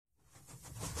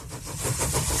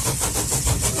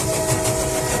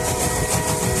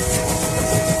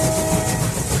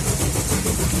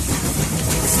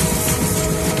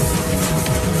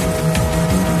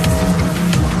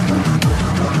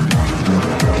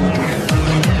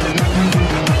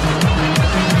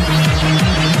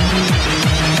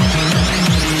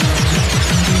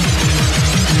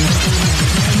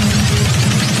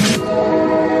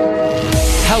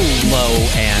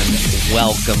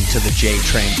Welcome to the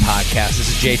J-Train podcast. This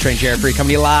is J-Train, Jared Freed,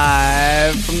 coming to you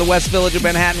live from the West Village of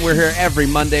Manhattan. We're here every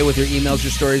Monday with your emails,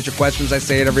 your stories, your questions. I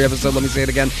say it every episode. Let me say it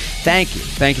again. Thank you.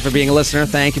 Thank you for being a listener.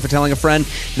 Thank you for telling a friend.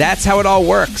 That's how it all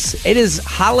works. It is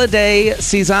holiday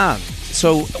season.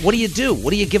 So what do you do?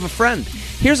 What do you give a friend?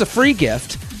 Here's a free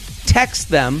gift. Text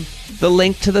them the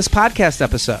link to this podcast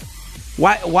episode.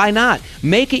 Why not?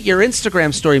 Make it your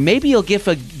Instagram story. Maybe you'll give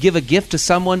a gift to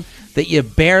someone that you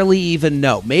barely even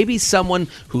know. Maybe someone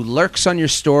who lurks on your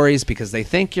stories because they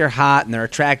think you're hot and they're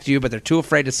attracted to you, but they're too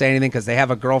afraid to say anything because they have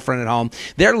a girlfriend at home.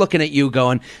 They're looking at you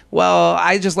going, well,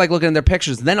 I just like looking at their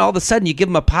pictures. And then all of a sudden you give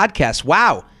them a podcast.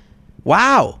 Wow.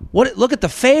 Look at the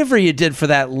favor you did for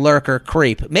that lurker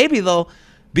creep. Maybe they'll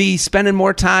be spending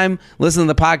more time listening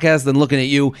to the podcast than looking at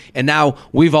you, and now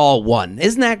we've all won.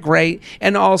 Isn't that great?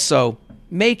 And also,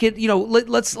 make it,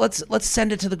 let's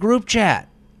send it to the group chat.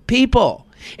 People.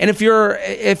 And if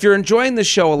you're enjoying the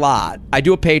show a lot, I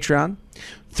do a Patreon,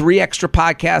 3 extra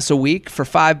podcasts a week for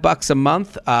 $5 a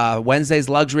month. Wednesday's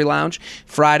Luxury Lounge,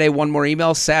 Friday one more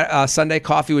email, Sunday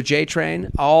Coffee with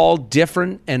J-Train, all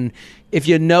different. And if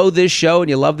you know this show and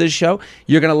you love this show,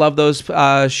 you're going to love those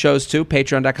shows too.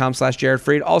 Patreon.com/Jared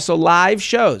Freed. Also live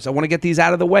shows. I want to get these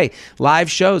out of the way.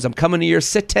 Live shows. I'm coming to your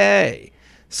city.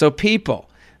 So people,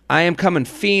 I am coming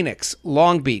Phoenix,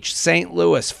 Long Beach, St.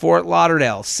 Louis, Fort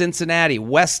Lauderdale, Cincinnati,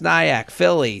 West Nyack,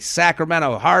 Philly,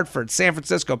 Sacramento, Hartford, San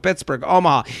Francisco, Pittsburgh,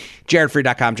 Omaha.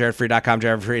 JaredFreed.com, JaredFreed.com,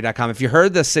 JaredFreed.com. If you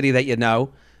heard the city that you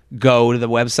know, go to the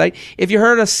website. If you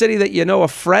heard a city that you know, a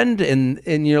friend,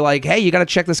 and you're like, hey, you got to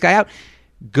check this guy out,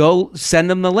 go send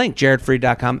them the link,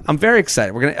 JaredFreed.com. I'm very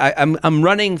excited. I'm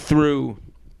running through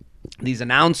these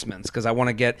announcements because I want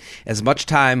to get as much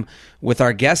time with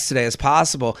our guests today as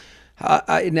possible.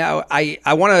 Now,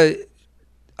 I want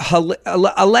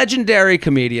a legendary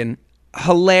comedian,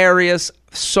 hilarious,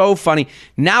 so funny,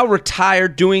 now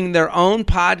retired, doing their own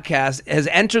podcast, has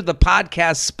entered the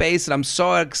podcast space, and I'm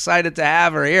so excited to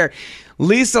have her here.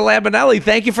 Lisa Lambanelli,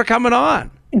 thank you for coming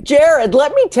on. Jared,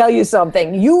 let me tell you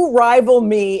something. You rival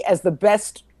me as the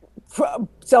best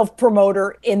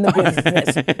self-promoter in the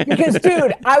business because,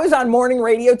 dude, I was on morning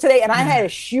radio today and I had to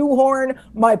shoehorn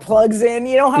my plugs in.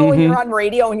 You know how when you're on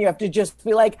radio and you have to just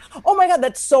be like, oh my God,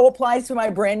 that so applies to my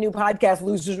brand new podcast,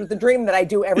 Losers with a Dream, that I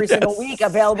do every single week,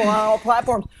 available on all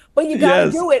platforms. But you got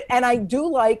to do it. And I do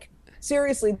like,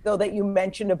 seriously, though, that you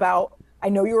mentioned about, I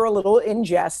know you were a little in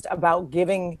jest about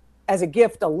giving as a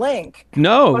gift a link.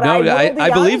 No, I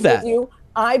believe that.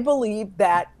 I believe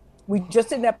that we just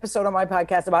did an episode on my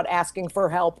podcast about asking for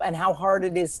help and how hard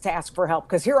it is to ask for help.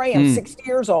 Because here I am, 60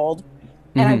 years old,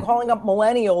 and I'm calling up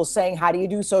millennials saying, how do you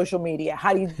do social media?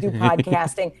 How do you do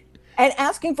podcasting? And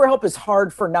asking for help is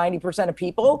hard for 90% of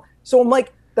people. So I'm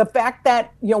like, the fact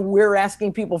that, we're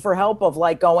asking people for help of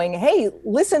like going, hey,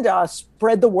 listen to us,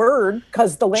 spread the word,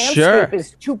 because the landscape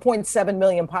is 2.7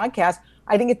 million podcasts.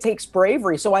 I think it takes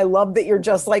bravery. So I love that you're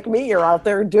just like me. You're out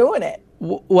there doing it.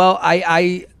 Well,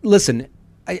 I listen.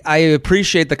 I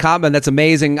appreciate the comment. That's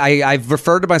amazing. I've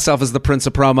referred to myself as the Prince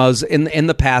of Promos in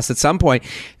the past at some point.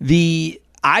 We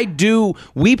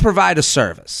provide a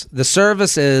service. The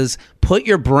service is put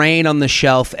your brain on the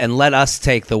shelf and let us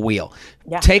take the wheel.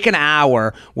 Yeah. Take an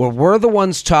hour where we're the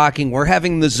ones talking. We're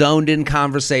having the zoned in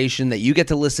conversation that you get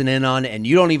to listen in on, and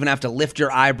you don't even have to lift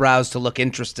your eyebrows to look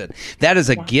interested. That is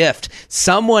a gift.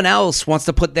 Someone else wants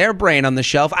to put their brain on the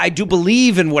shelf. I do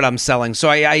believe in what I'm selling. So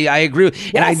I agree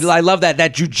with, yes. And I love that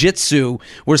jujitsu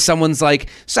where someone's like,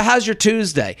 so how's your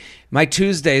Tuesday? My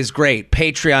Tuesday is great.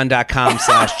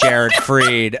 Patreon.com/Jared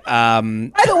Freed. By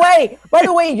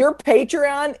the way, your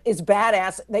Patreon is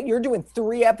badass that you're doing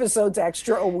 3 episodes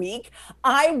extra a week.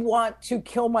 I want to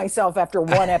kill myself after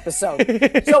 1 episode.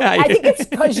 So I think it's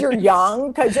because you're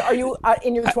young. Because are you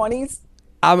in your 20s?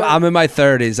 I'm in my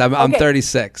 30s. I'm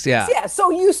 36. Yeah. Yeah. So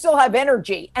you still have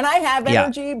energy, and I have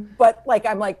energy, but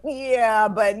I'm like, yeah,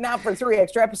 but not for 3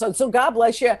 extra episodes. So God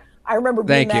bless you. I remember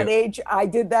being that age. I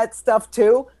did that stuff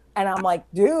too. And I'm like,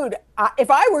 dude,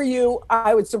 if I were you,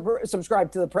 I would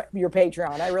subscribe to your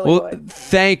Patreon. I really would.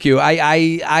 Thank you.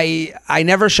 I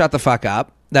never shut the fuck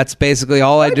up. That's basically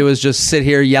all I do is just sit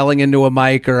here yelling into a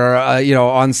mic or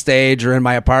on stage or in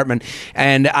my apartment.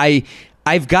 And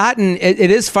I've gotten it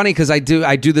is funny because I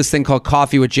do this thing called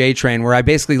Coffee with J-Train where I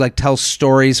basically tell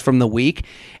stories from the week,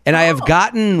 and I have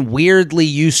gotten weirdly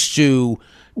used to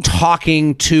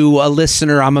talking to a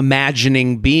listener I'm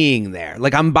imagining being there.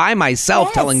 Like I'm by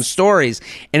myself telling stories,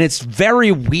 and it's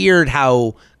very weird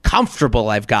how comfortable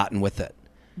I've gotten with it.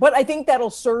 But I think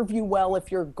that'll serve you well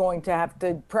if you're going to have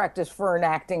to practice for an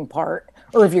acting part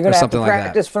or if you're going to have to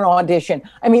practice for an audition.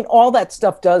 I mean, all that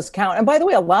stuff does count. And by the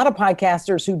way, a lot of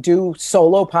podcasters who do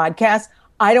solo podcasts,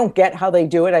 I don't get how they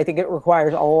do it. I think it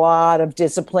requires a lot of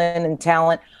discipline and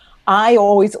talent. I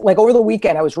always, like over the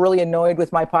weekend, I was really annoyed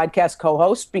with my podcast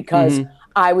co-host because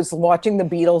I was watching the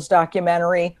Beatles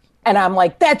documentary and I'm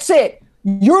like, that's it.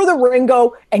 You're the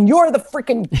Ringo and you're the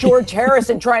freaking George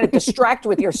Harrison trying to distract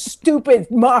with your stupid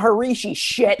Maharishi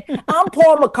shit. I'm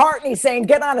Paul McCartney saying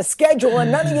get on a schedule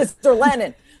and none of you are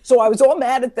Lennon. So I was all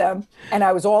mad at them and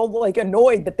I was all like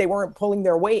annoyed that they weren't pulling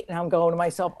their weight. And I'm going to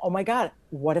myself, oh my God,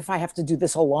 what if I have to do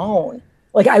this alone?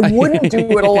 Like I wouldn't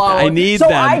do it alone. I need so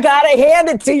them. I got to hand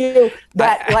it to you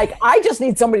that like I just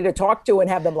need somebody to talk to and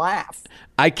have them laugh.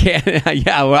 I can't.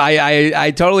 Yeah, well,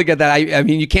 I totally get that. I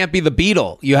mean, you can't be the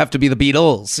Beatle. You have to be the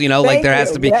Beatles. You know, like there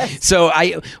has to be. Yes. So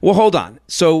well, hold on.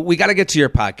 So we got to get to your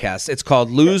podcast. It's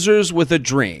called Losers with a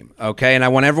Dream. Okay, and I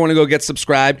want everyone to go get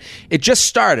subscribed. It just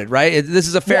started, right? This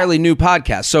is a fairly new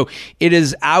podcast, so it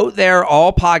is out there,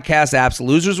 all podcast apps.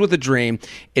 Losers with a Dream.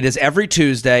 It is every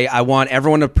Tuesday. I want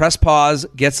everyone to press pause,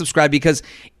 get subscribed because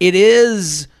it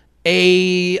is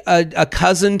a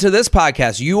cousin to this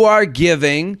podcast. You are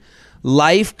giving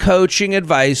life coaching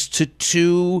advice to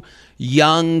two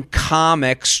young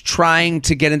comics trying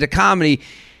to get into comedy.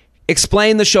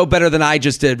 Explain the show better than I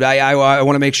just did. I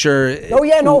want to make sure. Oh,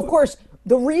 yeah, no, of course.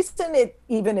 The reason it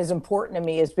even is important to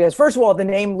me is because, first of all, the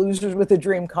name Losers with a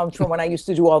Dream comes from when I used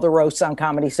to do all the roasts on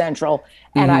Comedy Central.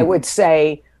 And I would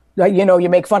say, you know, you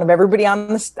make fun of everybody on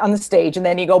the stage and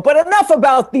then you go, but enough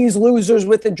about these losers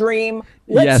with a dream.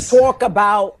 Let's talk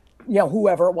about, you know,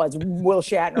 whoever it was, Will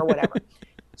Shatner or whatever.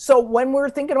 So when we were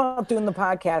thinking about doing the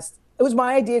podcast, it was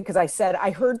my idea because I said, I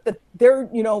heard that they're,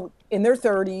 you know, in their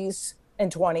 30s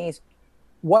and 20s,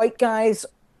 white guys,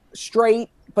 straight,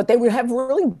 but they would have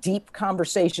really deep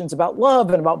conversations about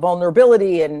love and about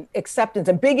vulnerability and acceptance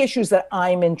and big issues that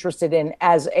I'm interested in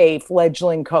as a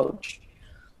fledgling coach.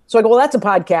 So I go, well, that's a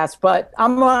podcast, but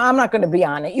I'm not going to be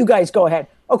on it. You guys go ahead.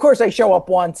 Of course, I show up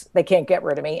once. They can't get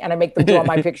rid of me. And I make them draw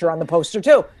my picture on the poster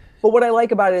too. But what I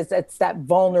like about it is it's that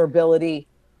vulnerability.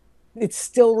 It's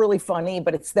still really funny,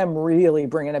 but it's them really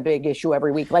bringing a big issue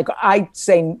every week. Like I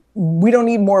say, we don't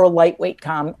need more lightweight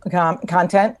content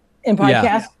in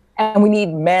podcasts, and we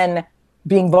need men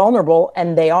being vulnerable,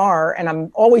 and they are. And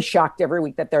I'm always shocked every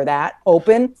week that they're that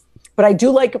open. But I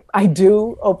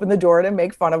do open the door to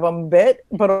make fun of them a bit,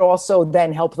 but also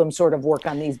then help them sort of work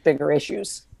on these bigger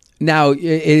issues. Now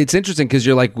it's interesting because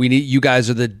you're like, you guys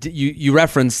are you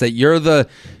reference that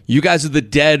you guys are the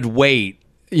dead weight.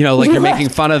 You know, like you're making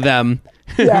fun of them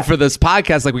for this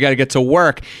podcast. Like we got to get to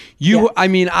work. I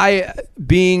mean,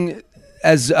 being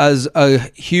as a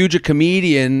huge a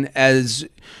comedian as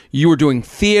you were doing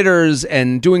theaters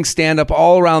and doing stand up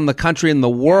all around the country and the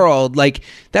world, like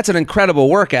that's an incredible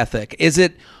work ethic. Is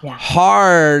it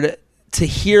hard to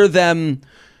hear them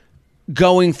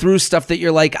going through stuff that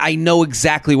you're like, I know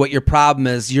exactly what your problem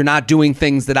is. You're not doing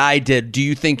things that I did. Do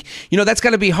you think, you know, that's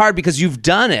got to be hard because you've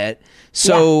done it.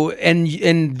 So, and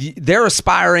they're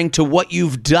aspiring to what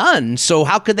you've done. So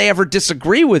how could they ever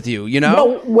disagree with you, you know?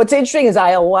 No, what's interesting is I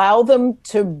allow them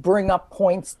to bring up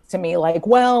points to me like,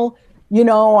 well, you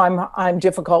know, I'm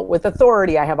difficult with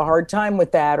authority. I have a hard time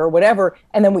with that or whatever.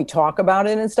 And then we talk about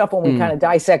it and stuff and we kind of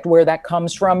dissect where that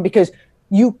comes from because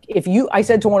I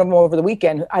said to one of them over the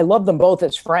weekend, I love them both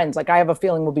as friends. Like I have a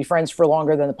feeling we'll be friends for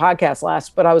longer than the podcast lasts,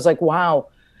 but I was like, wow.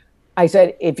 I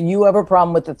said, if you have a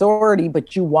problem with authority,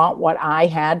 but you want what I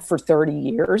had for 30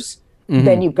 years,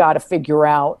 then you've got to figure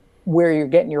out where you're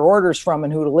getting your orders from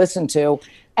and who to listen to.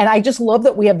 And I just love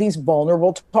that we have these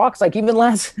vulnerable talks. Like even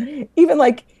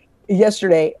like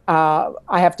yesterday, I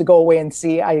have to go away and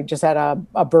see, I just had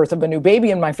a birth of a new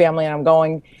baby in my family and I'm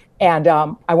going and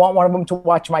I want one of them to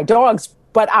watch my dogs.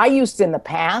 But I used to, in the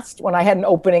past, when I had an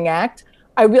opening act,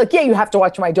 I would be like, yeah, you have to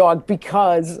watch my dog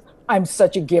because I'm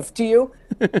such a gift to you.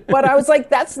 But I was like,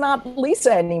 that's not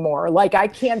Lisa anymore. Like, I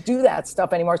can't do that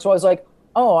stuff anymore. So I was like,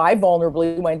 oh, I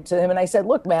vulnerably went to him and I said,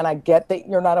 look, man, I get that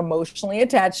you're not emotionally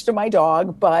attached to my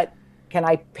dog, but can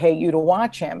I pay you to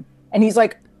watch him? And he's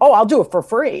like, oh, I'll do it for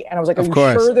free. And I was like, are you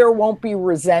sure there won't be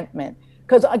resentment?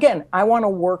 Because again, I want to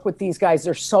work with these guys.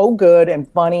 They're so good and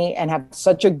funny and have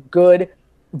such a good,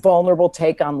 vulnerable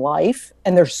take on life.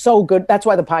 And they're so good. That's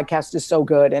why the podcast is so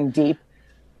good and deep.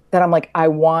 That I'm like, I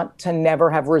want to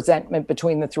never have resentment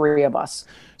between the three of us.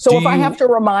 So if I have to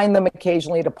remind them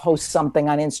occasionally to post something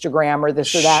on Instagram or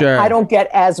this or that, I don't get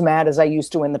as mad as I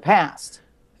used to in the past.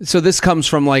 So this comes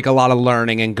from like a lot of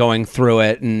learning and going through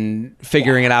it and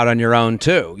figuring it out on your own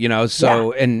too,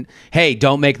 so, and hey,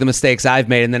 don't make the mistakes I've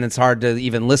made. And then it's hard to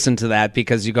even listen to that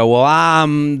because you go, well,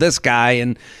 I'm this guy.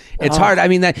 And it's hard. I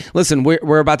mean, listen,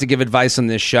 we're about to give advice on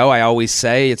this show. I always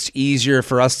say it's easier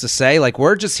for us to say, like,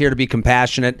 we're just here to be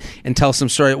compassionate and tell some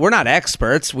story. We're not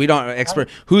experts. We don't expert.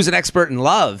 Who's an expert in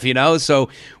love, So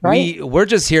we're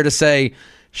just here to say,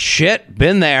 shit,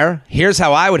 been there. Here's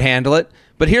how I would handle it.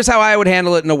 But here's how I would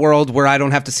handle it in a world where I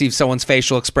don't have to see someone's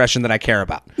facial expression that I care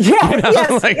about. Yeah,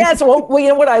 yes. Well, you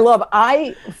know what I love?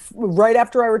 Right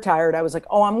after I retired, I was like,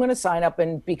 I'm going to sign up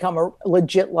and become a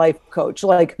legit life coach.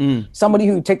 Like somebody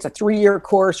who takes a 3-year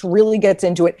course, really gets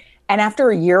into it. And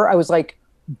after a year, I was like,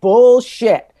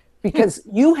 bullshit. Because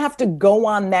you have to go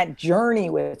on that journey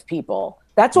with people.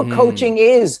 That's what coaching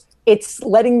is. It's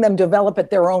letting them develop at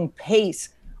their own pace.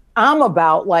 I'm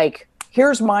about like,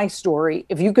 here's my story.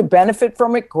 If you could benefit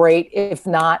from it, great. If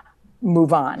not,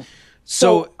 move on.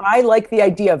 So I like the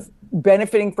idea of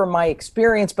benefiting from my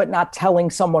experience, but not telling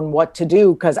someone what to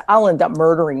do, because I'll end up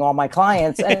murdering all my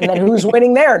clients. And then who's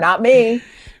winning there? Not me.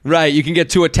 Right. You can get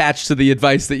too attached to the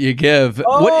advice that you give.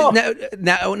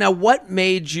 Now, what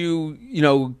made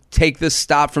you, take this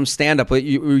stop from stand-up?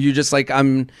 You just like,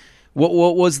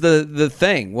 What was the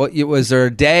thing? Was there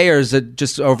a day, or is it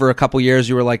just over a couple years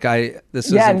you were like, this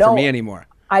isn't for me anymore?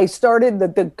 I started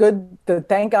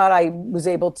thank God I was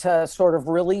able to sort of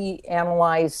really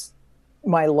analyze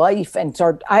my life and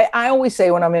start. I always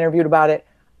say when I'm interviewed about it,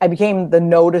 I became the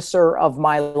noticer of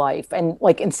my life. And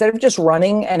like, instead of just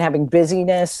running and having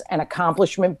busyness and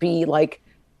accomplishment be like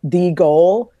the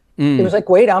goal, it was like,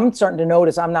 wait, I'm starting to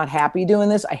notice I'm not happy doing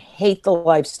this. I hate the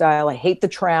lifestyle. I hate the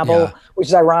travel, which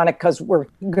is ironic because we're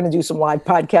going to do some live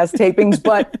podcast tapings,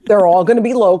 but they're all going to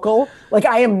be local. Like,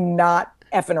 I am not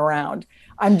effing around.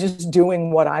 I'm just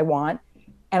doing what I want.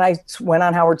 And I went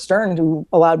on Howard Stern, who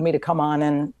allowed me to come on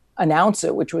and announce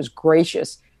it, which was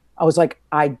gracious. I was like,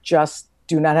 I just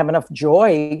do not have enough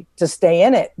joy to stay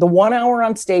in it. The 1 hour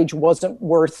on stage wasn't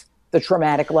worth the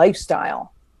traumatic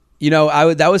lifestyle.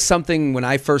 That was something when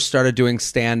I first started doing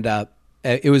stand-up.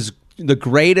 It was the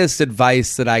greatest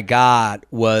advice that I got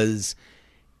was,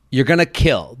 you're going to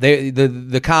kill.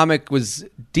 The comic was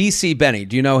DC Benny.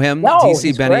 Do you know him? No,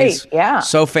 DC Benny's great. Yeah.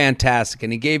 So fantastic.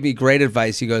 And he gave me great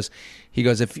advice. He goes,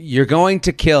 if you're going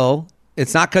to kill,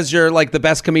 it's not because you're like the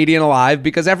best comedian alive,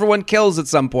 because everyone kills at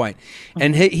some point.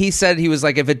 And he said, he was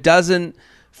like, if it doesn't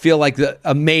feel like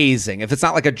amazing, if it's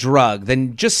not like a drug,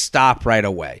 then just stop right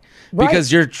away. Right.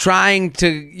 Because you're trying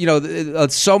to,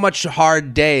 so much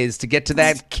hard days to get to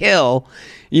that kill,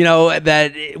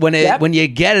 that when you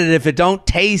get it, if it don't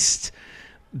taste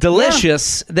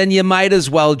delicious, then you might as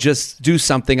well just do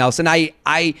something else. And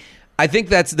I think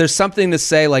there's something to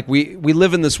say, like, we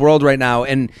live in this world right now,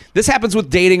 and this happens with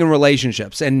dating and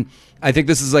relationships. And I think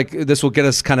this will get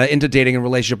us kind of into dating and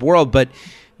relationship world, but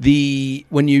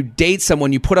when you date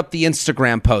someone, you put up the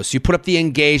Instagram posts, you put up the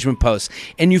engagement posts,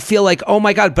 and you feel like, oh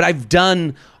my God, but I've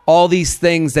done all these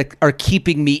things that are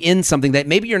keeping me in something that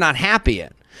maybe you're not happy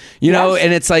in.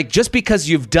 And it's like, just because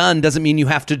you've done doesn't mean you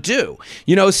have to do,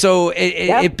 so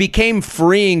it became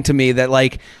freeing to me that,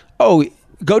 like, oh,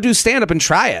 go do stand up and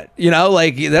try it.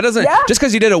 Like, that doesn't, just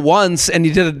because you did it once and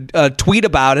you did a tweet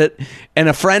about it and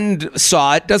a friend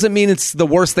saw it, doesn't mean it's the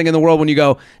worst thing in the world when you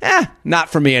go, not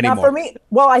for me anymore. Not for me.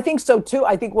 Well, I think so too.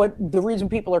 I think the reason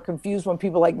people are confused when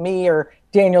people like me or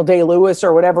Daniel Day-Lewis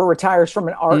or whatever retires from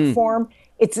an art form,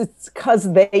 it's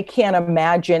because they can't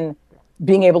imagine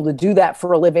being able to do that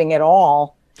for a living at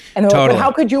all. And they're like, well,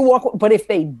 how could you walk? But if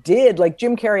they did, like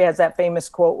Jim Carrey has that famous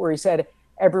quote where he said,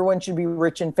 everyone should be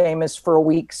rich and famous for a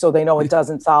week so they know it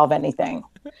doesn't solve anything.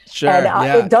 Sure. And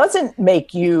it doesn't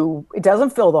it doesn't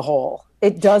fill the hole.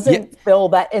 It doesn't fill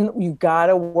that. And you got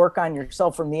to work on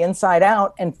yourself from the inside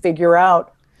out and figure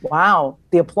out, wow,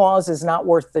 the applause is not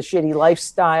worth the shitty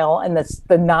lifestyle and that's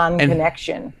the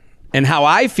non-connection. And how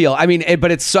I feel,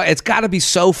 but it's got to be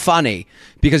so funny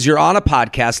because you're on a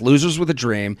podcast, Losers with a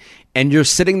Dream, and you're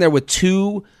sitting there with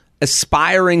two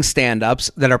aspiring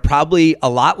stand-ups that are probably a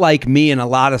lot like me in a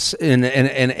lot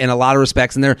of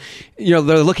respects, and they're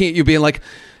looking at you being like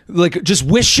just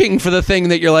wishing for the thing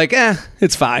that you're like,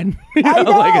 it's fine. I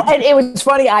know. And it was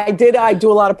funny. I do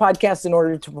a lot of podcasts in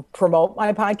order to promote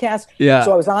my podcast. Yeah.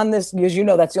 So I was on this because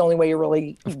that's the only way you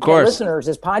really of course. Listeners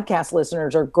is podcast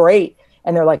listeners are great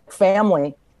and they're like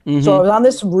family. Mm-hmm. So I was on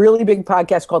this really big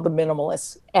podcast called The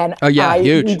Minimalists, and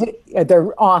huge.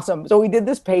 They're awesome. So we did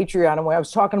this Patreon, and I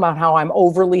was talking about how I'm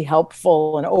overly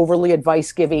helpful and overly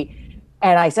advice giving,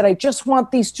 and I said I just want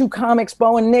these two comics,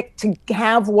 Bo and Nick, to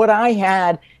have what I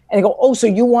had And they go, oh, so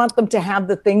you want them to have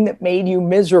the thing that made you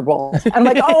miserable? I'm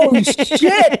like, oh,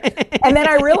 shit. And then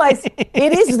I realized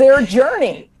it is their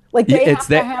journey. Like they have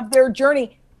to have their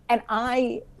journey. And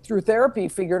I, through therapy,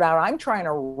 figured out I'm trying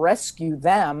to rescue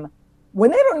them when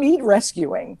they don't need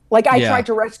rescuing. Like I tried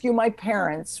to rescue my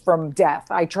parents from death.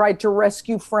 I tried to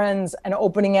rescue friends and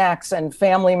opening acts and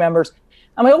family members.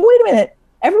 I'm like, oh, wait a minute.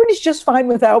 Everybody's just fine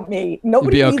without me.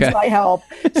 Nobody needs my help.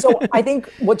 So I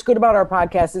think what's good about our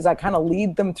podcast is I kind of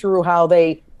lead them through how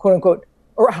they, quote unquote,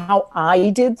 or how I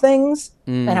did things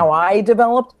and how I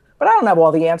developed. But I don't have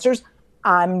all the answers.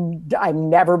 I've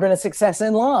never been a success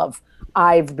in love.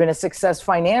 I've been a success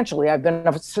financially. I've been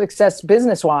a success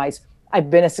business-wise.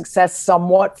 I've been a success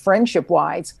somewhat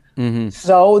friendship-wise.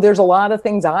 So there's a lot of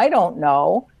things I don't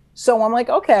know. So I'm like,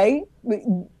 okay,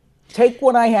 take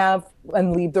what I have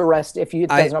and leave the rest if it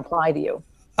doesn't apply to you.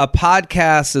 A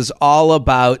podcast is all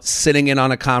about sitting in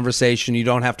on a conversation you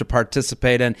don't have to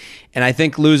participate in. And I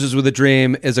think Losers with a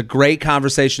Dream is a great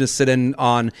conversation to sit in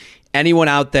on. Anyone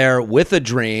out there with a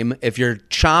dream, if you're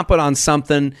chomping on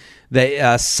something,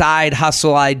 the side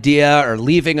hustle idea or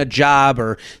leaving a job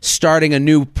or starting a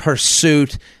new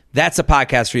pursuit, that's a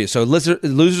podcast for you. So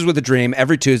Losers with a Dream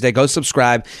every Tuesday. Go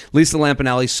subscribe. Lisa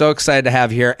Lampanelli, so excited to have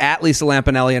here. At Lisa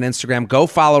Lampanelli on Instagram. Go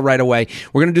follow right away.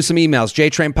 We're going to do some emails.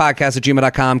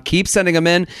 jtrainpodcast@gmail.com. Keep sending them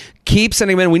in. Keep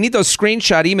sending them in. We need those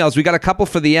screenshot emails. We got a couple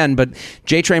for the end, but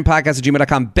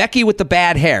jtrainpodcast@gmail.com. Becky with the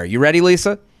bad hair. You ready,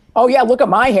 Lisa? Oh, yeah. Look at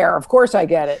my hair. Of course I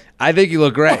get it. I think you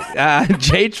look great.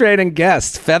 J-Train and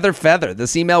guest. Feather.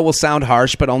 This email will sound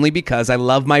harsh, but only because I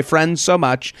love my friends so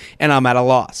much and I'm at a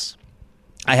loss.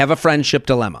 I have a friendship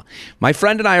dilemma. My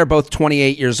friend and I are both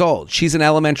 28 years old. She's an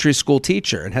elementary school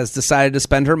teacher and has decided to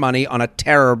spend her money on a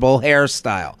terrible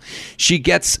hairstyle. She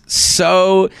gets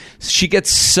so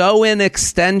in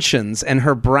extensions and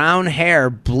her brown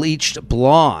hair bleached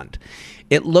blonde.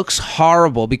 It looks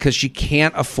horrible because she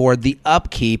can't afford the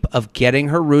upkeep of getting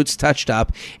her roots touched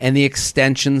up and the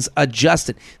extensions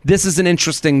adjusted. This is an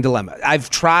interesting dilemma. I've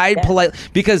tried politely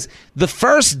because the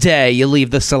first day you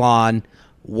leave the salon,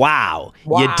 Wow,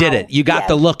 you did it. You got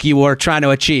the look you were trying to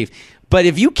achieve. But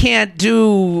if you can't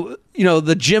do,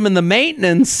 the gym and the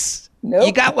maintenance,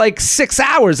 you got like 6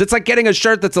 hours. It's like getting a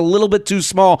shirt that's a little bit too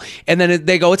small. And then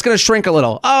they go, it's going to shrink a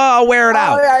little. Oh, I'll wear it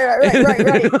out.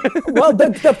 Right. Well,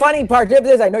 the funny part of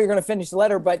this, I know you're going to finish the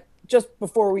letter, but just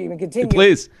before we even continue,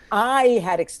 please. I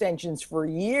had extensions for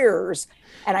years.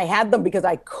 And I had them because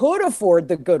I could afford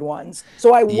the good ones.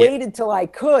 So I waited till I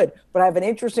could. But I have an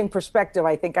interesting perspective.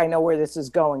 I think I know where this is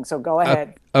going. So go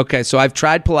ahead. Okay, so I've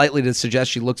tried politely to suggest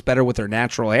she looks better with her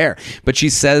natural hair, but she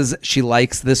says she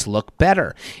likes this look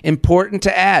better. Important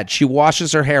to add, she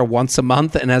washes her hair once a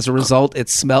month, and as a result, it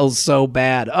smells so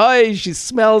bad. Oh, she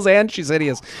smells and she's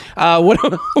hideous. What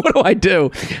do I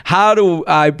do? How do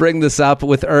I bring this up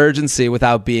with urgency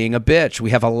without being a bitch? We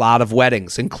have a lot of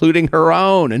weddings, including her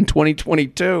own in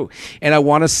 2022, and I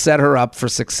want to set her up for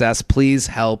success. Please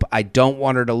help. I don't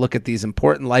want her to look at these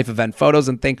important life event photos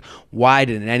and think, why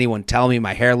didn't anyone tell me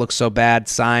my hair looks so bad?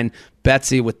 Sign,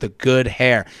 Betsy with the good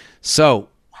hair. So,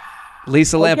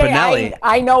 Lisa Lampanelli.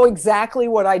 I know exactly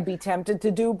what I'd be tempted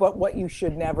to do, but what you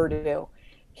should never do.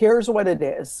 Here's what it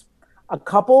is. A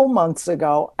couple months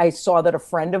ago, I saw that a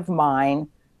friend of mine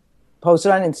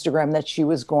posted on Instagram that she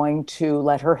was going to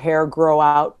let her hair grow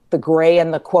out the gray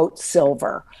and the quote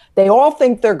silver. They all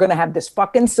think they're going to have this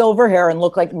fucking silver hair and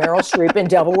look like Meryl Streep in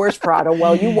Devil Wears Prada.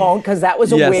 Well, you won't, because that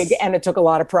was a wig and it took a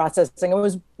lot of processing. It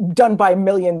was done by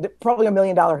probably $1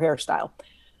 million hairstyle.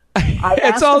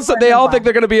 It's also, they all think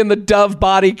they're going to be in the Dove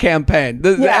body campaign.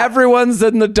 Everyone's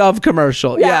in the Dove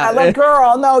commercial. Yeah. Like,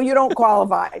 girl, no, you don't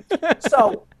qualify.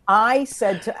 So I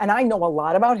said and I know a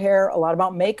lot about hair, a lot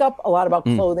about makeup, a lot about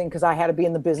clothing, because I had to be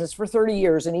in the business for 30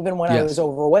 years. And even when I was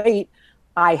overweight,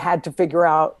 I had to figure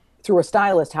out through a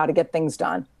stylist how to get things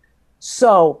done.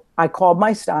 So I called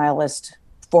my stylist,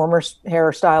 former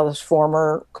hairstylist,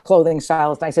 former clothing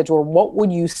stylist. And I said to her, what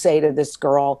would you say to this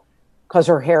girl? Because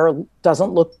her hair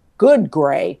doesn't look good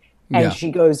gray. And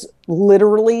she goes,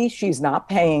 literally, she's not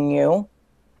paying you.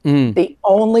 The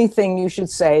only thing you should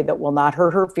say that will not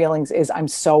hurt her feelings is, I'm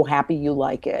so happy you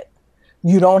like it.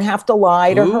 You don't have to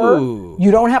lie to her. You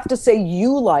don't have to say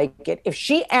you like it. If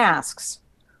she asks,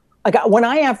 like when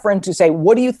I have friends who say,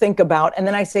 what do you think about? And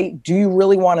then I say, do you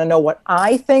really want to know what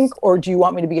I think? Or do you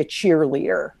want me to be a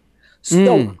cheerleader?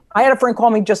 So I had a friend call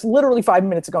me just literally 5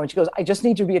 minutes ago. And she goes, I just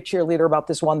need you to be a cheerleader about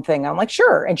this one thing. I'm like,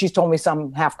 sure. And she's told me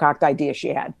some half-cocked idea she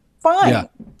had. Fine. Yeah.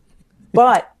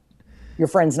 But your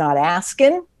friend's not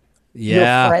asking. Your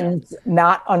friend's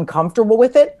not uncomfortable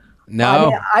with it. No. I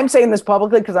mean, I'm saying this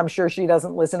publicly because I'm sure she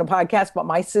doesn't listen to podcasts, but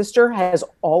my sister has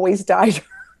always dyed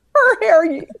her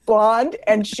hair blonde,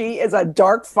 and she is a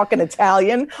dark fucking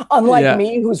Italian, unlike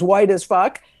me, who's white as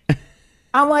fuck.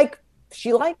 I'm like,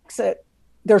 she likes it.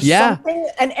 There's something,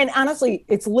 and honestly,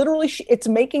 it's literally, it's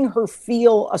making her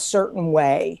feel a certain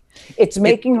way. It's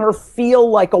making her feel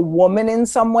like a woman in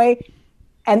some way.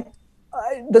 And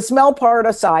the smell part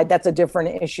aside, that's a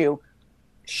different issue.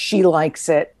 She likes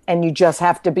it. And you just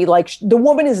have to be like, the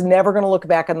woman is never going to look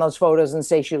back on those photos and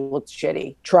say she looks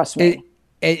shitty. Trust me.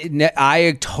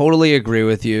 I totally agree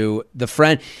with you.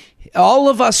 All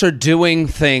of us are doing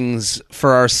things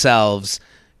for ourselves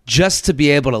just to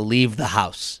be able to leave the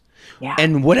house. Yeah.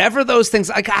 And whatever those things,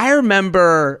 like I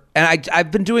remember, and I've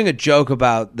been doing a joke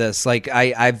about this. Like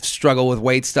I've struggled with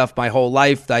weight stuff my whole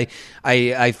life.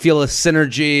 I feel a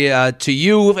synergy to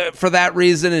you for that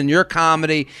reason in your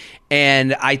comedy.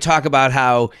 And I talk about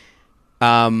how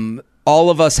all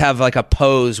of us have like a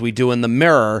pose we do in the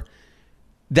mirror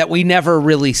that we never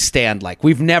really stand like.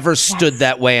 We've never stood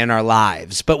that way in our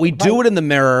lives, but we do it in the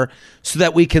mirror so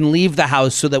that we can leave the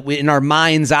house, so that in our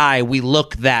mind's eye, we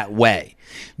look that way.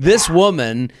 This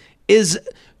woman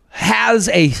has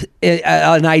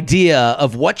an idea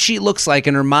of what she looks like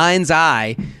in her mind's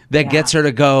eye that gets her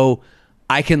to go,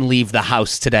 I can leave the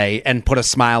house today and put a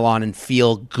smile on and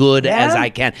feel good as I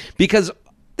can. Because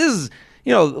this is,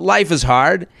 life is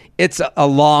hard. It's a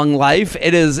long life.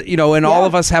 It is, and all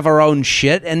of us have our own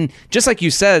shit. And just like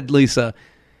you said, Lisa,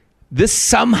 this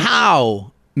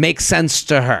somehow makes sense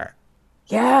to her.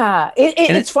 Yeah.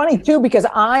 It's funny too, because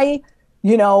I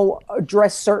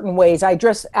dress certain ways. I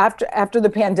dress after the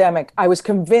pandemic. I was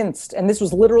convinced, and this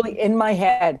was literally in my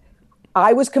head,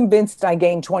 I was convinced I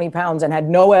gained 20 pounds and had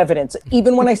no evidence.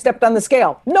 Even when I stepped on the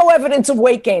scale, no evidence of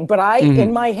weight gain, but I,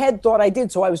 in my head, thought I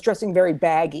did. So I was dressing very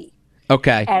baggy.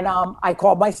 Okay. And I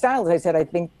called my stylist. I said, I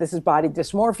think this is body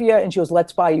dysmorphia. And she goes,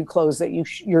 let's buy you clothes that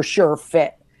you're sure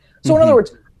fit. So in other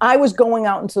words, I was going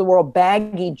out into the world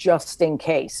baggy just in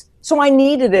case. So I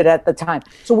needed it at the time.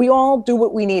 So we all do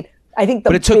what we need. I think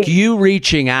but it took you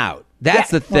reaching out.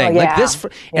 That's the thing. Like this,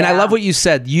 and I love what you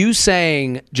said. You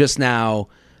saying just now,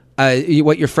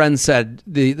 what your friend said.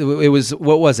 It was,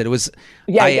 what was it? It was.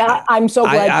 Yeah, I'm so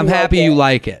glad. I'm happy you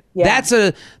like it. Yeah.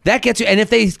 That gets you. And if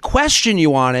they question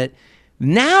you on it,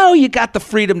 now you got the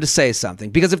freedom to say something.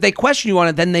 Because if they question you on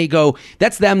it, then they go.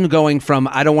 That's them going from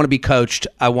I don't want to be coached.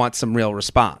 I want some real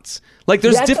response. Like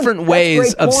there's different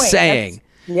ways of saying.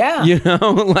 That's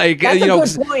a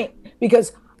good point,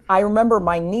 because I remember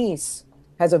my niece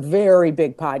has a very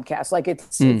big podcast. Like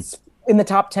it's in the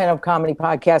top 10 of comedy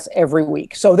podcasts every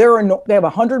week. So they have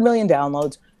 100 million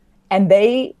downloads, and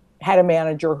they had a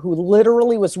manager who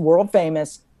literally was world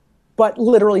famous, but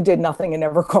literally did nothing and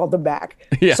never called them back.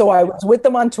 Yeah. So I was with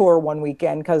them on tour one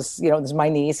weekend because, this is my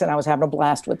niece and I was having a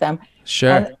blast with them.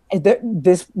 Sure. And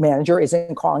this manager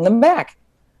isn't calling them back.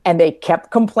 And they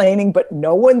kept complaining, but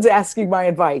no one's asking my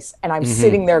advice. And I'm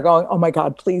sitting there going, oh my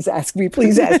God, please ask me,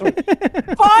 please ask me.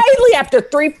 Finally, after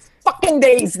 3 fucking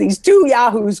days, these two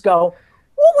yahoos go,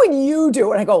 what would you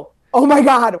do? And I go, oh my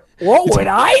God, what would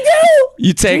I do?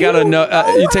 You take out a note.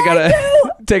 You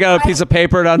take out a piece of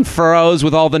paper and unfurrows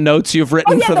with all the notes you've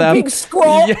written for them. Big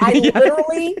scroll.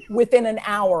 Literally, within an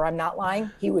hour, I'm not lying,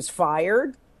 he was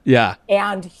fired. Yeah.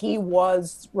 And he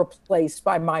was replaced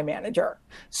by my manager.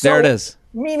 So, there it is.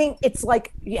 Meaning it's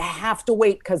like you have to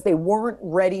wait because they weren't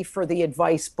ready for the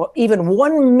advice, but even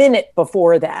 1 minute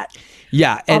before that.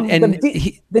 Yeah.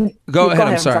 Go ahead.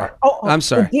 I'm sorry. I'm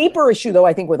sorry. The deeper issue, though,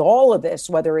 I think with all of this,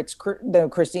 whether it's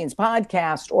Christine's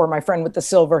podcast or my friend with the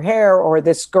silver hair or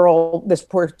this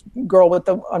poor girl with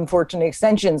the unfortunate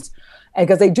extensions, and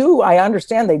because I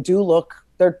understand they do look,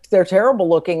 they're terrible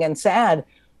looking and sad.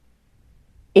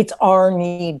 It's our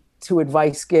need to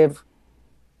advice give.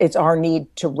 It's our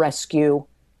need to rescue.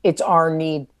 It's our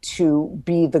need to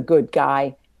be the good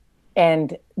guy.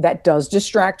 And that does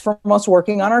distract from us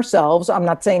working on ourselves. I'm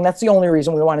not saying that's the only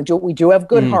reason we want to do it. We do have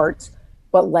good hearts,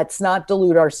 but let's not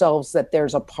delude ourselves that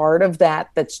there's a part of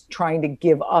that that's trying to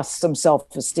give us some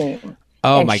self-esteem.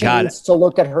 Oh, my God. She needs to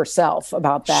look at herself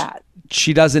about that.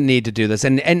 She doesn't need to do this.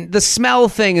 And the smell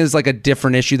thing is like a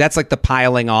different issue. That's like the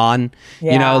piling on,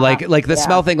 like the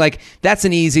smell thing. Like that's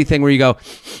an easy thing where you go,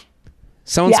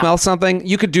 someone smells something.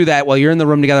 You could do that while you're in the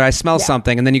room together. I smell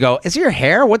something. And then you go, is it your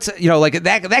hair? What's, like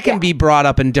that can be brought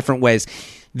up in different ways.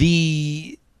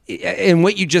 And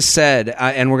what you just said,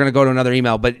 and we're going to go to another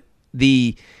email, but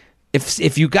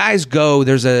if you guys go,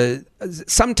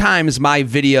 sometimes my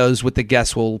videos with the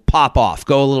guests will pop off,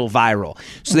 go a little viral.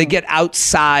 So they get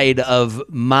outside of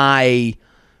my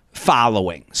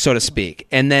following, so to speak.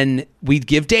 And then we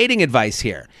give dating advice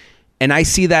here. And I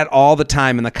see that all the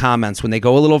time in the comments when they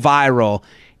go a little viral.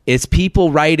 It's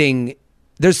people writing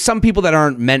there's some people that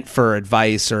aren't meant for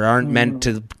advice or aren't meant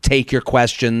to take your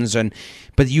questions,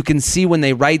 but you can see when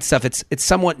they write stuff, it's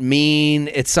somewhat mean,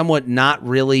 it's somewhat not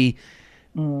really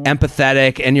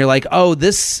empathetic, and you're like, oh,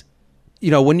 this,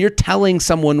 when you're telling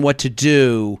someone what to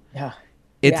do,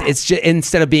 it's just,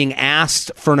 instead of being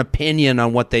asked for an opinion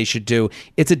on what they should do,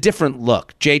 it's a different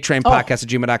look.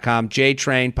 JTrainPodcast@gmail.com,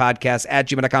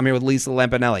 JTrainPodcast@gmail.com, here with Lisa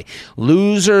Lampanelli.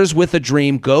 Losers with a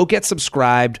Dream. Go get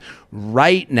subscribed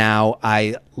right now.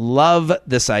 I love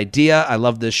this idea. I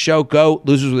love this show. Go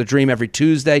Losers with a Dream every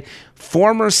Tuesday.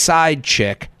 Former side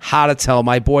chick, how to tell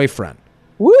my boyfriend.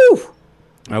 Woo!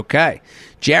 Okay.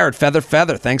 Jared, Feather,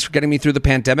 thanks for getting me through the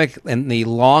pandemic and the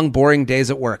long, boring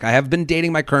days at work. I have been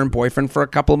dating my current boyfriend for a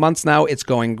couple of months now. It's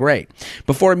going great.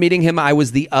 Before meeting him, I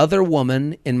was the other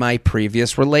woman in my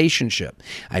previous relationship.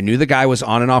 I knew the guy was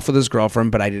on and off with his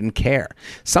girlfriend, but I didn't care.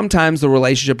 Sometimes the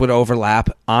relationship would overlap.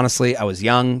 Honestly, I was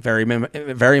young, very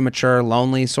mature,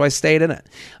 lonely, so I stayed in it.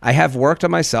 I have worked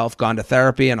on myself, gone to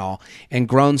therapy and all, and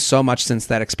grown so much since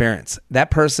that experience.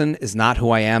 That person is not who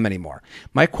I am anymore.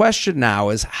 My question now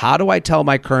is, how do I tell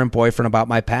my current boyfriend about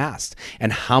my past,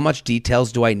 and how much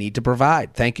details do I need to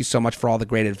provide? Thank you so much for all the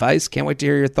great advice. Can't wait to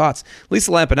hear your thoughts.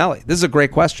 Lisa Lampanelli, this is a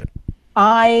great question.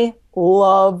 I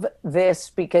love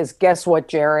this because guess what,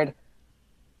 Jared?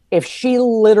 If she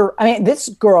this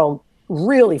girl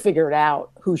really figured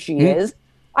out who she is.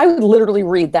 I would literally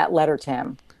read that letter to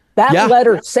him. That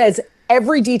letter says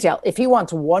every detail. If he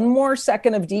wants one more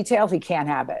second of detail, he can't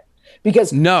have it.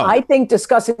 Because I think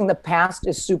discussing the past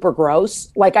is super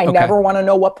gross. Like, I never want to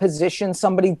know what position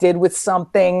somebody did with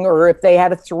something or if they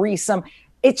had a threesome.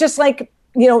 It's just like,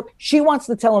 she wants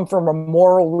to tell him from a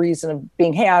moral reason of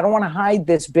being, hey, I don't want to hide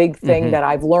this big thing that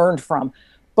I've learned from.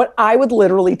 But I would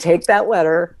literally take that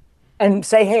letter and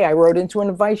say, hey, I wrote into an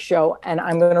advice show and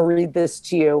I'm going to read this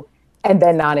to you, and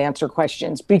then not answer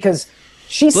questions, because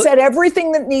she said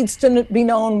everything that needs to be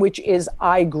known, which is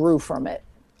I grew from it.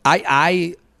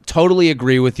 I totally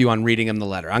agree with you on reading him the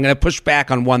letter. I'm going to push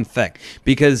back on one thing,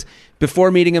 because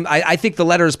before meeting him, I think the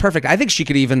letter is perfect. I think she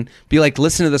could even be like,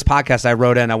 listen to this podcast I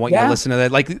wrote in. I want you to listen to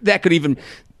that. Like, that could even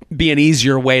be an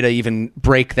easier way to even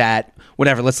break that.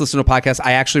 Whatever. Let's listen to a podcast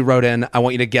I actually wrote in. I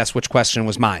want you to guess which question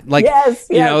was mine. Like,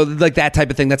 like that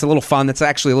type of thing. That's a little fun. That's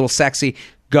actually a little sexy.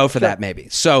 Go for that maybe.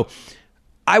 So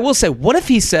I will say, what if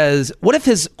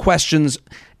his questions,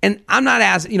 and I'm not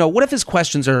asking, what if his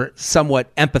questions are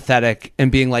somewhat empathetic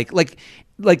and being like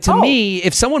to me,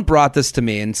 if someone brought this to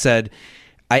me and said,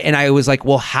 I was like,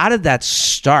 well, how did that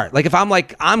start? Like, if I'm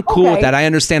like, I'm cool with that. I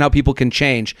understand how people can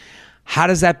change. How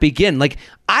does that begin? Like,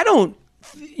 I don't,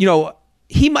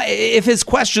 he might, if his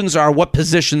questions are, what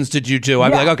positions did you do?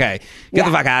 I'd be like, okay, get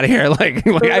the fuck out of here.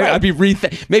 I'd be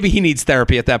maybe he needs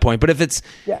therapy at that point. But if it's,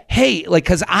 hey,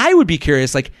 cause I would be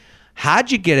curious,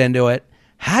 how'd you get into it?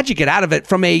 How'd you get out of it?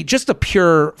 From just a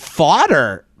pure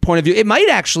fodder point of view, it might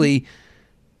actually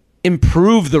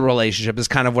improve the relationship, is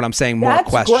kind of what I'm saying. More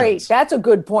questions. That's great. That's a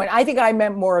good point. I think I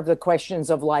meant more of the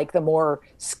questions of the more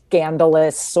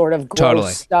scandalous sort of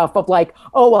gross stuff of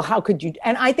oh, well, how could you?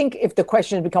 And I think if the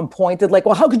questions become pointed,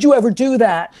 well, how could you ever do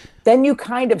that? Then you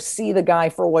kind of see the guy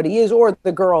for what he is, or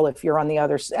the girl if you're on the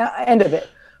other end of it.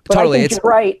 But I think you're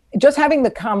right. Just having the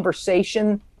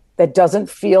conversation that doesn't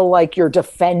feel like you're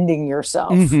defending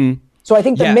yourself. So I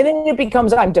think the minute it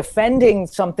becomes, I'm defending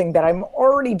something that I'm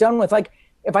already done with,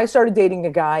 if I started dating a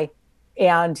guy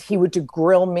and he would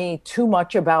grill me too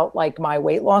much about my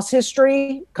weight loss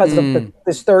history because of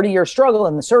this 30-year struggle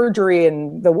and the surgery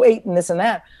and the weight and this and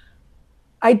that,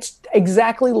 I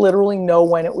exactly literally know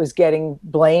when it was getting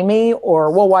blamey or,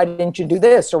 well, why didn't you do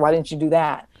this or why didn't you do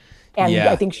that? And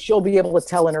I think she'll be able to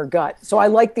tell in her gut. So I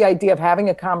like the idea of having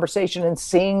a conversation and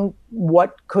seeing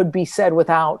what could be said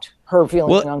without her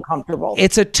feeling uncomfortable.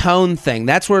 It's a tone thing.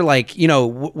 That's where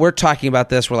we're talking about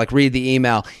this. We're read the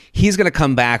email. He's going to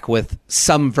come back with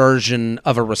some version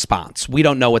of a response. We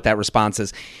don't know what that response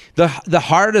is. The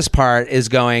hardest part is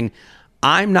going,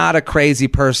 I'm not a crazy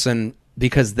person,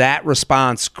 because that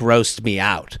response grossed me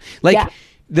out.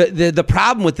 The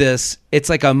problem with this, it's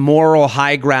like a moral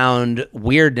high ground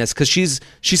weirdness, because she's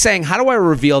saying, how do I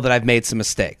reveal that I've made some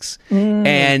mistakes?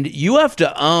 And you have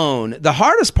to own, the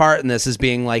hardest part in this is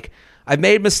being I've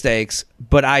made mistakes,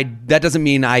 but that doesn't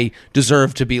mean I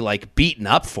deserve to be beaten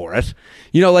up for it.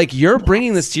 You're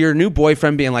bringing this to your new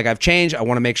boyfriend being I've changed. I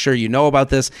want to make sure you know about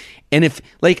this. And if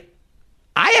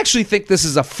I actually think this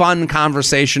is a fun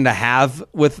conversation to have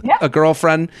with a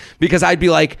girlfriend, because I'd be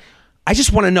I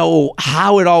just want to know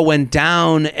how it all went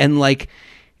down. And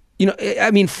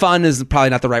fun is probably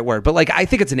not the right word, but I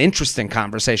think it's an interesting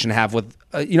conversation to have with,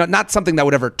 not something that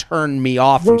would ever turn me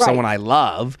off from someone I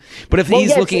love. But if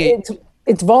he's looking at,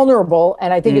 it's vulnerable,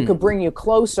 and I think it could bring you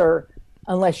closer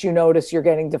unless you notice you're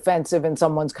getting defensive and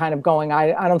someone's kind of going,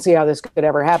 I don't see how this could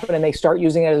ever happen, and they start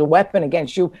using it as a weapon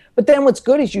against you. But then what's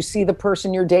good is you see the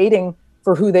person you're dating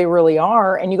for who they really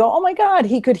are, and you go, oh my God,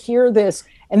 he could hear this.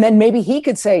 And then maybe he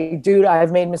could say, dude,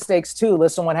 I've made mistakes too.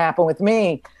 Listen what happened with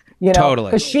me. You know, Totally.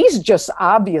 Because she's just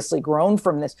obviously grown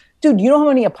from this. Dude, you know how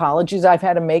many apologies I've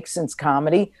had to make since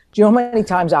comedy? Do you know how many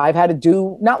times I've had to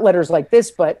do, not letters like this,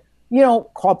 but, you know,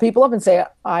 call people up and say,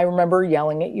 I remember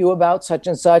yelling at you about such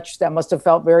and such. That must have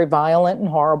felt very violent and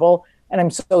horrible. And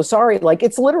I'm so sorry. Like,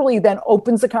 it's literally then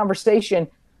opens the conversation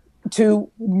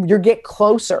to you get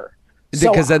closer.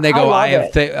 Because then they go,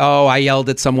 I yelled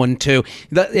at someone too.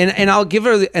 And I'll give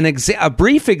her a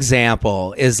brief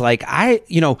example is like, I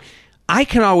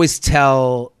can always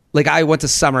tell, like I went to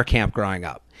summer camp growing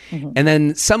up, and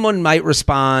then someone might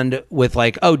respond with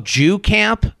like, oh, Jew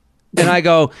camp. And I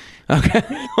go, okay.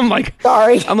 I'm like,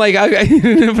 sorry. I'm like,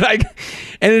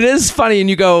 and it is funny. And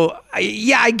you go,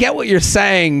 yeah, I get what you're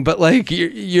saying, but like,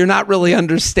 you're not really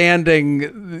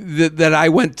understanding that I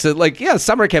went to like, yeah,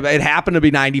 summer camp. It happened to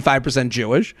be 95%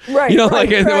 Jewish. Right. You know, like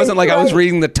it wasn't like I was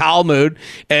reading the Talmud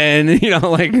and,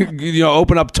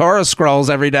 open up Torah scrolls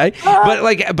every day.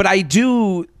 But I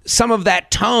do some of that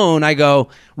tone. I go,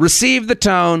 receive the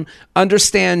tone,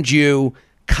 understand you,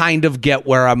 kind of get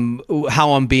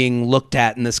how I'm being looked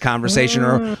at in this conversation,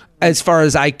 or as far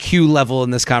as IQ level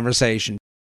in this conversation.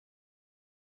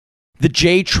 The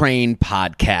J Train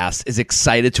podcast is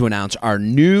excited to announce our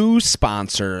new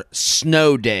sponsor,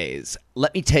 Snow Days.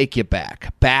 Let me take you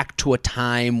back to a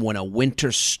time when a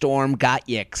winter storm got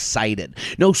you excited.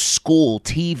 No school,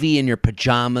 TV in your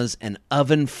pajamas, and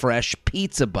oven-fresh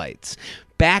pizza bites.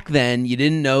 Back then, you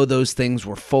didn't know those things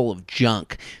were full of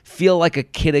junk. Feel like a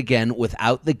kid again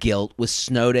without the guilt with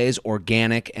Snow Days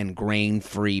organic and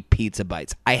grain-free pizza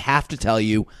bites. I have to tell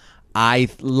you, I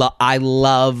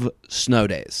love Snow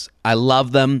Days. I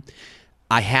love them.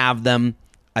 I have them.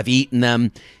 I've eaten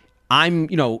them.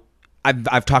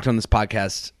 I've talked on this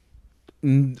podcast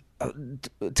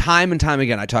time and time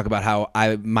again. I talk about how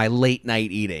my late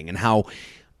night eating and how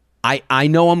I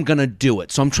know I'm going to do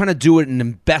it. So I'm trying to do it in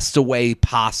the best way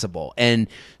possible. And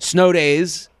Snow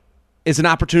Days is an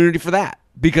opportunity for that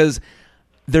because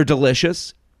they're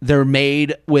delicious. They're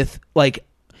made with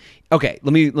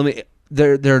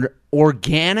they're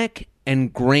organic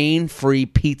and grain-free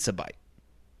pizza bite.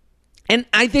 And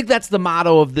I think that's the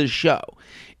motto of this show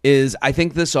is I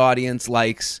think this audience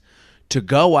likes to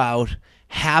go out,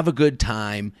 have a good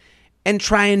time, and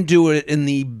try and do it in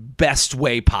the best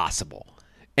way possible.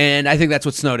 And I think that's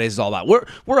what Snow Days is all about.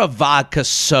 We're a vodka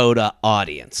soda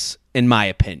audience, in my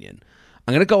opinion.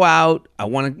 I'm gonna go out. I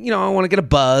want to get a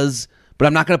buzz, but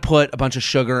I'm not gonna put a bunch of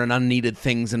sugar and unneeded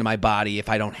things into my body if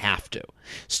I don't have to.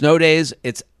 Snow Days,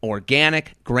 it's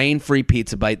organic, grain-free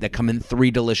pizza bite that come in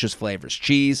 3 delicious flavors: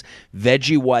 cheese,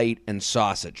 veggie white, and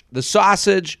sausage. The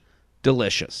sausage,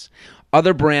 delicious.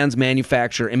 Other brands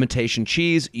manufacture imitation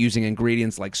cheese using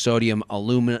ingredients like sodium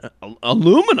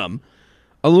aluminum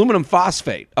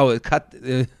phosphate. Oh, it cut.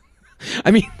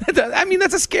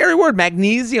 That's a scary word.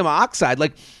 Magnesium oxide.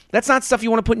 Like, that's not stuff you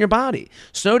want to put in your body.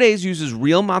 Snow Days uses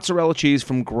real mozzarella cheese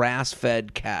from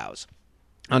grass-fed cows.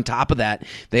 On top of that,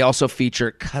 they also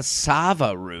feature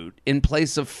cassava root in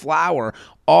place of flour,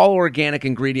 all organic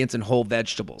ingredients and whole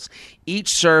vegetables.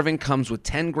 Each serving comes with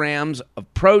 10 grams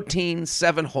of protein,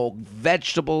 7 whole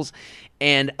vegetables,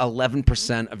 and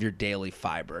 11% of your daily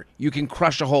fiber. You can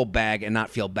crush a whole bag and not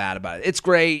feel bad about it. It's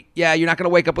great. Yeah, you're not going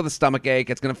to wake up with a stomach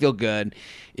ache. It's going to feel good.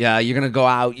 Yeah, you're going to go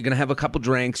out. You're going to have a couple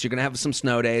drinks. You're going to have some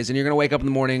Snow Days, and you're going to wake up in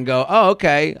the morning and go, oh,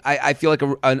 okay, I feel like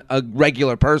a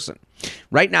regular person.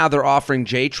 Right now, they're offering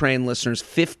J-Train listeners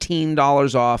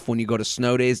 $15 off when you go to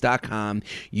snowdays.com.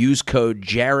 Use code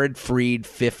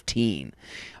JaredFreed15.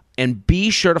 And be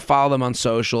sure to follow them on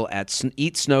social at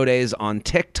Eat Snow Days on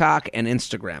TikTok and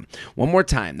Instagram. One more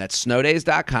time, that's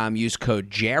snowdays.com. Use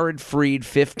code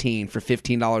JaredFreed15 for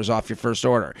 $15 off your first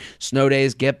order. Snow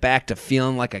Days, get back to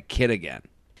feeling like a kid again.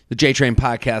 The J-Train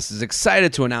podcast is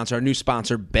excited to announce our new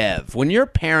sponsor, Bev. When your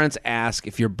parents ask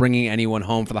if you're bringing anyone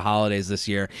home for the holidays this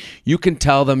year, you can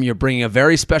tell them you're bringing a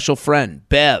very special friend,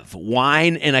 Bev,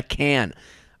 wine in a can.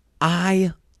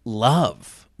 I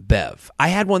love Bev. I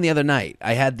had one the other night.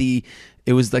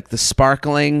 It was like the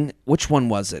sparkling, which one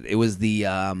was it? It was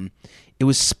it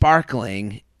was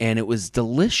sparkling and it was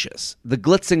delicious. The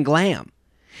Glitz and Glam.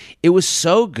 It was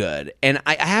so good. And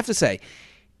I have to say,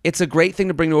 It's a great thing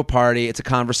to bring to a party. It's a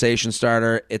conversation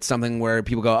starter. It's something where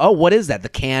people go, oh, what is that? The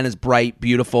can is bright,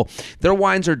 beautiful. Their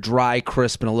wines are dry,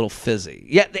 crisp, and a little fizzy.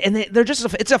 Yeah, and they're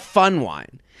just, it's a fun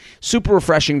wine. Super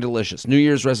refreshing, delicious. New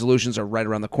Year's resolutions are right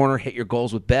around the corner. Hit your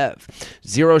goals with Bev.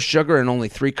 0 sugar and only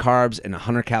 3 carbs and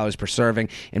 100 calories per serving.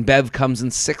 And Bev comes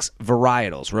in 6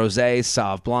 varietals: Rosé,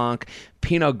 Sauv Blanc,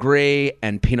 Pinot Gris,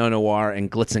 and Pinot Noir,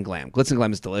 and Glitz and Glam. Glitz and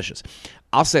Glam is delicious.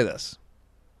 I'll say this.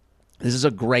 This is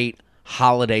a great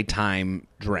holiday time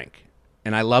drink.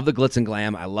 And I love the Glitz and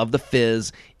Glam. I love the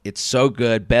fizz. It's so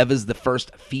good. Bev is the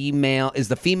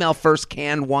female first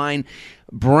canned wine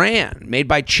brand made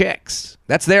by chicks.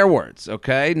 That's their words,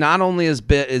 okay? Not only is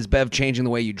Bev changing the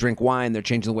way you drink wine, they're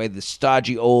changing the way the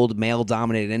stodgy, old,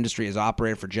 male-dominated industry has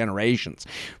operated for generations.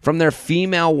 From their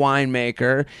female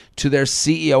winemaker to their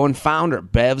CEO and founder,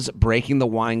 Bev's breaking the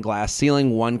wine glass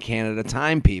ceiling 1 can at a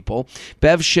time, people.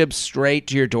 Bev ships straight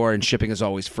to your door, and shipping is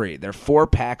always free. Their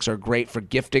 4-packs are great for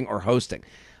gifting or hosting.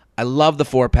 I love the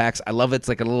 4-packs. I love it's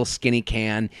like a little skinny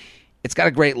can. It's got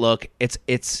a great look.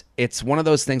 It's one of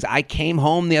those things. I came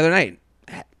home the other night,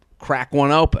 crack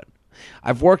one open.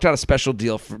 I've worked out a special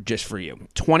deal just for you.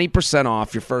 20%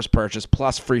 off your first purchase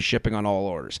plus free shipping on all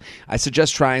orders. I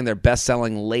suggest trying their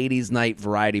best-selling Ladies Night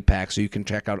Variety Pack so you can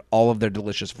check out all of their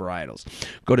delicious varietals.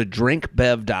 Go to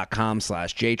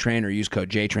drinkbev.com/JTrain or use code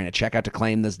JTrain at checkout to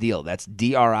claim this deal. That's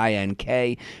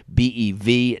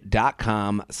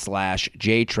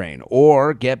drinkbev.com/JTrain.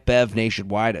 Or get Bev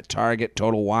nationwide at Target,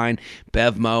 Total Wine,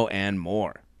 Bevmo, and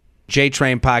more.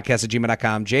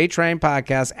 JTrainPodcast@gmail.com.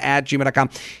 JTrainPodcast@gmail.com.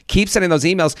 Keep sending those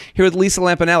emails. Here with Lisa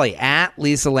Lampanelli at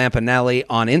Lisa Lampanelli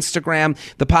on Instagram.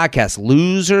 The podcast,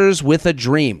 Losers with a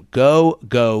Dream. Go,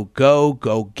 go, go,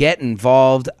 go. Get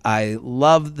involved. I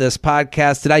love this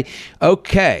podcast today.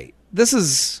 Okay, this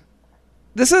is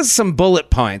some bullet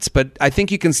points, but I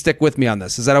think you can stick with me on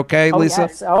this. Is that okay, Lisa?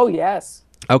 Yes. Oh, yes.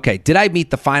 Okay. Did I meet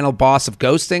the final boss of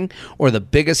ghosting or the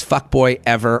biggest fuckboy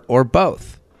ever or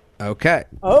both? Okay.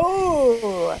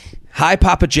 Oh. Hi,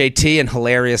 Papa JT and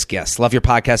hilarious guests. Love your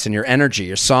podcast and your energy.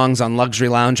 Your songs on Luxury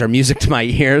Lounge are music to my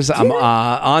ears. I'm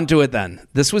on to it then.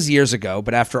 This was years ago,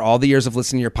 but after all the years of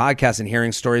listening to your podcast and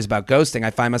hearing stories about ghosting,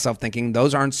 I find myself thinking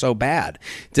those aren't so bad.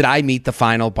 Did I meet the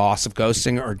final boss of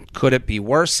ghosting, or could it be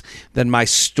worse than my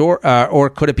story?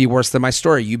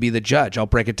 You be the judge. I'll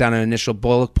break it down in initial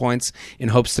bullet points in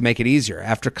hopes to make it easier.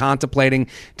 After contemplating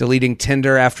deleting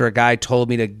Tinder after a guy told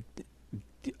me to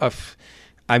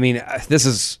this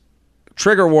is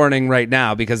trigger warning right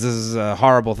now because this is a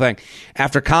horrible thing.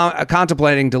 After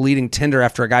contemplating deleting Tinder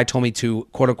after a guy told me to,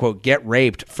 quote unquote, get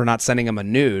raped for not sending him a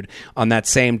nude on that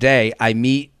same day, I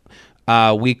meet,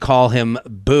 we call him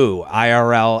Boo,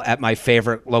 IRL, at my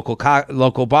favorite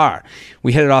local bar.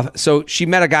 We hit it off. So she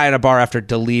met a guy at a bar after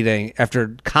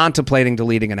contemplating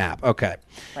deleting an app. Okay.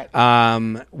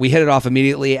 Right. We hit it off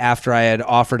immediately after I had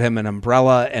offered him an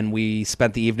umbrella, and we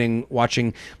spent the evening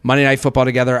watching Monday Night Football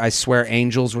together. I swear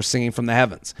angels were singing from the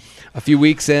heavens. A few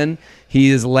weeks in, he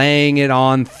is laying it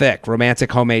on thick.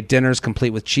 Romantic homemade dinners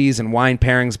complete with cheese and wine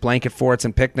pairings, blanket forts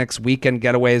and picnics, weekend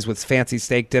getaways with fancy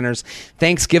steak dinners,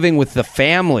 Thanksgiving with the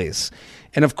families.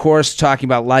 And of course, talking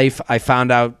about life, I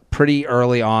found out pretty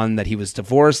early on that he was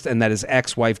divorced and that his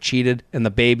ex-wife cheated, and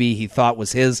the baby he thought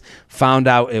was his found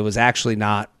out it was actually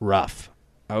not. Rough.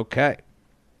 Okay.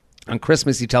 On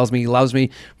Christmas, he tells me he loves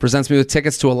me, presents me with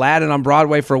tickets to Aladdin on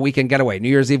Broadway for a weekend getaway. New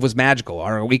Year's Eve was magical.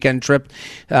 Our weekend trip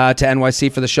to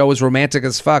NYC for the show was romantic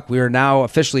as fuck. We are now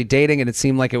officially dating, and it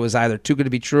seemed like it was either too good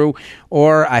to be true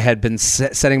or I had been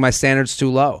setting my standards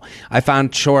too low. I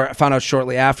found out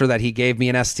shortly after that he gave me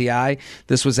an STI.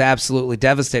 This was absolutely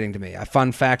devastating to me. A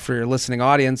fun fact for your listening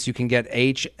audience, you can get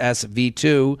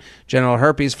HSV2, genital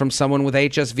herpes, from someone with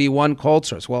HSV1 cold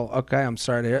sores. Well, okay, I'm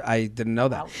sorry to hear. I didn't know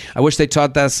that. I wish they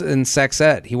taught this in sex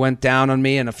ed. He went down on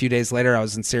me, and a few days later I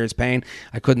was in serious pain.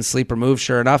 I couldn't sleep or move.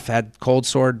 Sure enough, had cold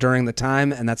sore during the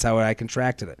time, and that's how I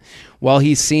contracted it. While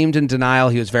he seemed in denial,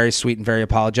 he was very sweet and very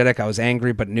apologetic. I was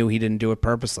angry but knew he didn't do it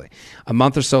purposely. A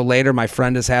month or so later, my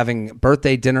friend is having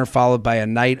birthday dinner followed by a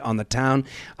night on the town.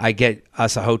 I get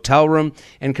us a hotel room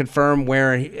and confirm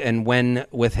where and when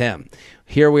with him.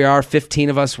 Here we are, 15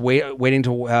 of us waiting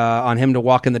on him to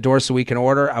walk in the door so we can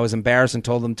order. I was embarrassed and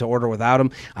told him to order without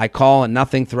him. I call and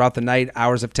nothing throughout the night.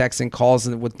 Hours of texting, calls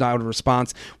with no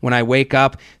response. When I wake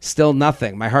up, still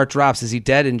nothing. My heart drops. Is he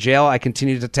dead, in jail? I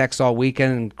continued to text all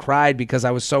weekend and cried cried because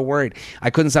I was so worried. I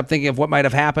couldn't stop thinking of what might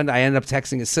have happened. I ended up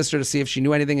texting his sister to see if she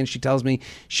knew anything, and she tells me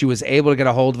she was able to get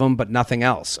a hold of him, but nothing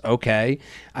else. Okay.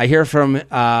 I hear from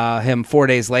him 4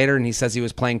 days later, and he says he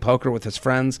was playing poker with his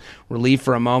friends, relieved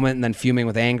for a moment, and then fuming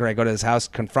with anger. I go to his house,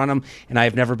 confront him, and I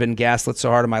have never been gaslit so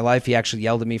hard in my life. He actually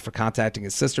yelled at me for contacting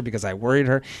his sister because I worried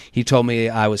her. He told me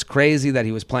I was crazy, that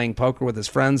he was playing poker with his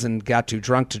friends and got too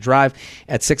drunk to drive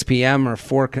at 6 p.m. and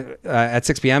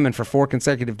for 4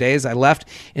 consecutive days. I left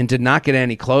and did not get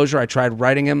any closure. I tried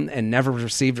writing him and never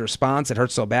received a response. It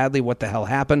hurt so badly. What the hell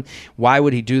happened? Why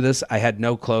would he do this? I had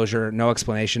no closure, no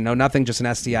explanation, no nothing, just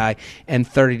an STI and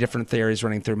 30 different theories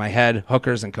running through my head.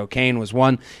 Hookers and cocaine was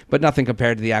one, but nothing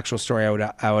compared to the actual story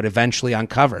I would eventually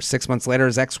uncover. 6 months later,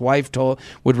 his ex-wife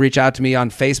would reach out to me on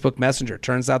Facebook Messenger.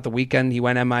 Turns out the weekend he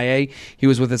went MIA, he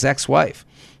was with his ex-wife.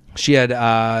 She had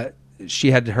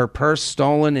her purse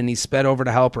stolen, and he sped over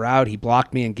to help her out. He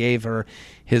blocked me and gave her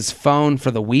his phone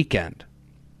for the weekend.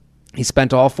 He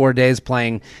spent all 4 days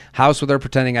playing house with her,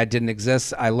 pretending I didn't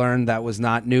exist. I learned that was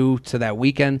not new to that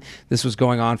weekend. This was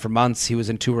going on for months. He was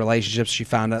in 2 relationships. She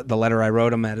found the letter I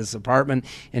wrote him at his apartment,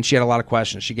 and she had a lot of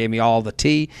questions. She gave me all the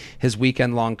tea, his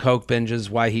weekend-long coke binges,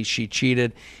 why she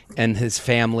cheated, and his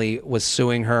family was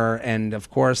suing her. And, of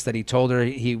course, that he told her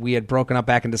we had broken up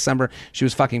back in December. She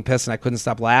was fucking pissed, and I couldn't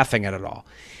stop laughing at it all.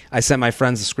 I sent my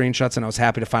friends the screenshots, and I was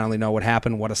happy to finally know what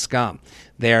happened. What a scum.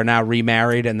 They are now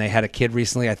remarried, and they had a kid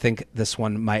recently. I think this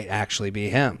one might actually be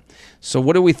him. So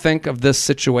what do we think of this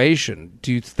situation?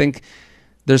 Do you think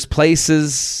there's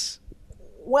places...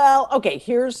 Well, okay,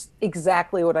 here's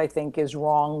exactly what I think is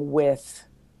wrong with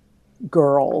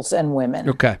girls and women.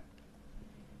 Okay.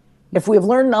 If we've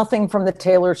learned nothing from the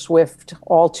Taylor Swift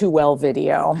All Too Well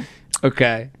video,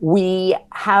 okay, we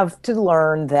have to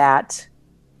learn that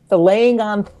the laying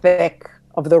on thick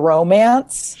of the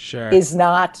romance is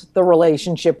not the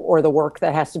relationship or the work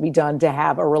that has to be done to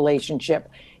have a relationship.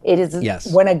 It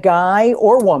is when a guy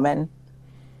or woman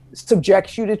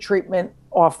subjects you to treatment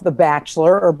off The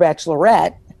Bachelor or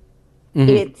Bachelorette,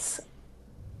 it's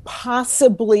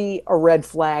possibly a red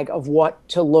flag of what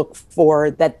to look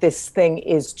for, that this thing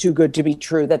is too good to be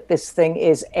true, that this thing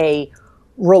is a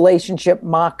relationship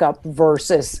mock-up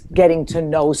versus getting to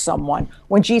know someone.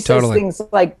 When she says things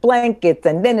like blankets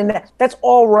and then that's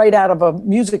all right out of a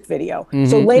music video.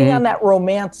 So laying on that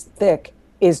romance thick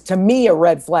is, to me, a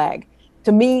red flag.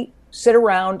 To me, sit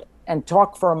around and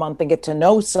talk for a month and get to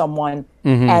know someone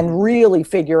and really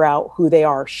figure out who they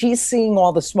are. She's seeing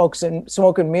all the smoke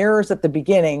and mirrors at the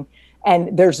beginning,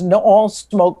 and there's all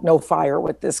smoke, no fire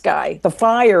with this guy. The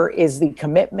fire is the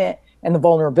commitment and the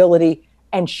vulnerability.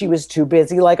 And she was too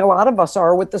busy, like a lot of us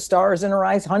are, with the stars in her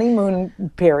eyes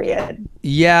honeymoon period.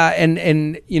 Yeah,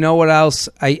 and you know what else?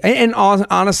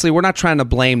 Honestly, we're not trying to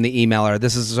blame the emailer.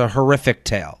 This is a horrific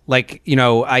tale. Like, you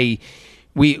know,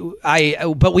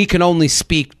 but we can only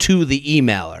speak to the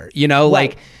emailer. You know,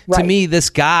 to me, this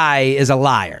guy is a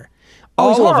liar.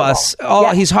 All of us,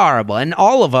 he's horrible, and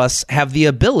all of us have the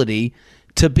ability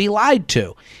to be lied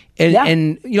to.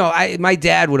 And you know, my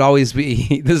dad would always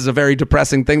be, this is a very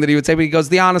depressing thing that he would say, but he goes,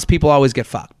 the honest people always get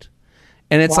fucked.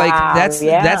 And it's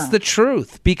that's the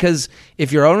truth, because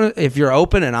if you're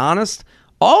open and honest,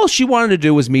 all she wanted to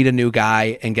do was meet a new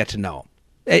guy and get to know him.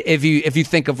 If you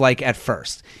think of like at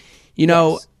first, you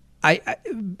know, the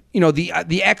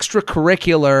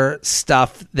extracurricular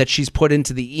stuff that she's put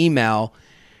into the email,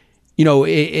 you know,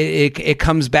 it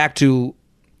comes back to,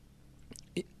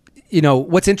 you know,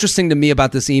 what's interesting to me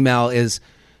about this email is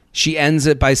she ends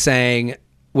it by saying,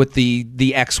 with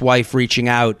the ex-wife reaching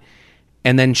out,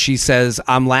 and then she says,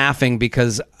 I'm laughing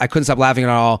because I couldn't stop laughing at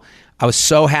all. I was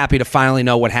so happy to finally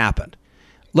know what happened.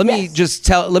 Let me just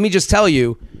tell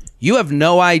you, you have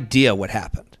no idea what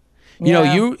happened. You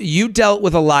know, you dealt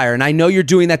with a liar, and I know you're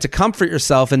doing that to comfort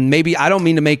yourself, and maybe I don't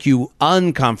mean to make you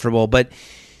uncomfortable, but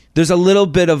there's a little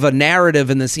bit of a narrative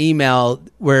in this email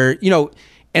where, you know,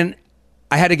 and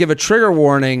I had to give a trigger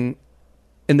warning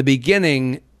in the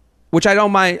beginning, which I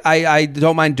don't mind. I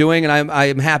don't mind doing, and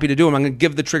I'm happy to do them. I'm going to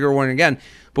give the trigger warning again.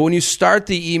 But when you start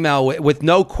the email with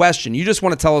no question, you just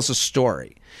want to tell us a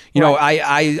story. You know,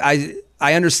 I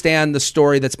understand the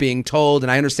story that's being told,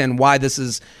 and I understand why this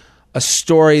is a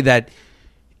story that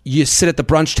you sit at the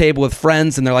brunch table with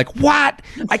friends and they're like, what?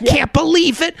 I can't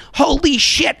believe it. Holy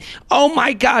shit. Oh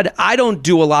my God. I don't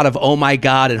do a lot of oh my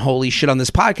God and holy shit on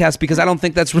this podcast because I don't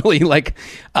think that's really like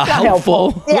a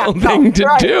helpful thing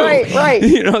to do. Right.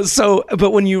 You know, so,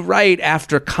 but when you write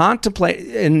after contemplate,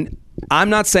 and I'm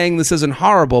not saying this isn't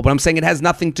horrible, but I'm saying it has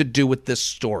nothing to do with this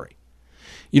story.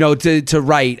 to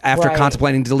write after Right.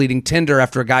 contemplating deleting Tinder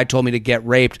after a guy told me to get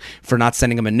raped for not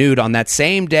sending him a nude. On that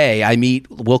same day,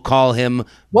 we'll call him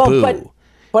Boo.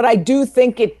 But I do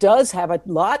think it does have a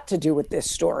lot to do with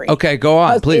this story. Okay, go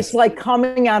on, please. It's like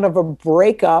coming out of a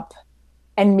breakup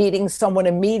and meeting someone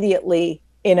immediately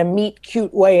in a meet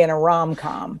cute way in a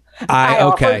rom-com. I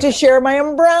offered to share my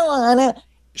umbrella on it.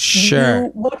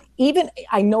 Sure.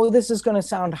 I know this is going to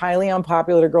sound highly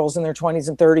unpopular to girls in their 20s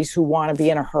and 30s who want to be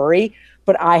in a hurry,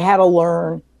 but I had to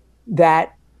learn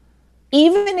that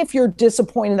even if you're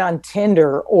disappointed on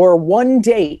Tinder or one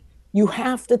date, you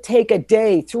have to take a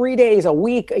day, 3 days, a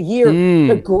week, a year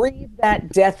to grieve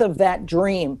that death of that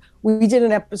dream. We did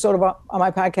an episode on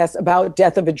my podcast about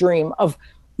death of a dream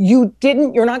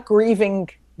you're not grieving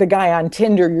the guy on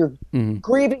Tinder, you're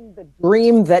grieving the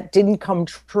dream that didn't come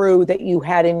true that you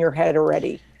had in your head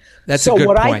already. That's a good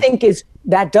point. I think is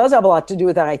that does have a lot to do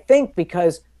with that, I think,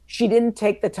 because she didn't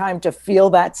take the time to feel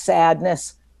that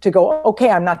sadness, to go, okay,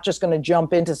 I'm not just going to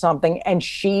jump into something. And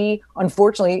she,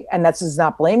 unfortunately, and this is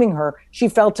not blaming her, she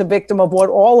felt a victim of what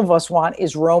all of us want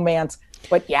is romance.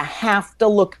 But you have to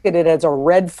look at it as a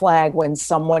red flag when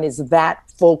someone is that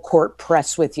full court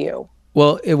press with you.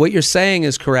 Well, what you're saying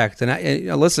is correct.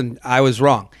 And listen, I was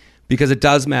wrong because it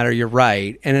does matter. You're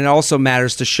right. And it also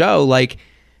matters to show like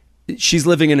she's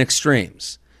living in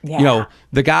extremes. Yeah.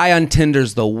 The guy on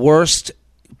Tinder's the worst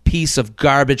piece of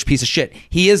garbage, piece of shit.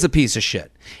 He is a piece of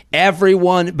shit.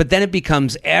 But then it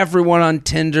becomes everyone on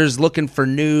Tinder's looking for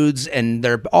nudes and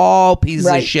they're all pieces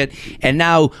of shit. And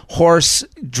now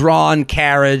horse-drawn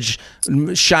carriage,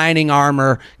 shining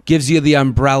armor gives you the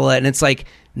umbrella. And it's like,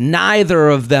 neither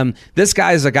of them. This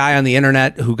guy's a guy on the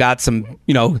internet who got some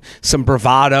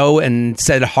bravado and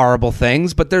said horrible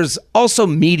things, but there's also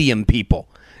medium people.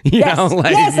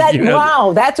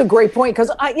 Wow, that's a great point.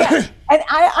 Because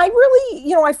I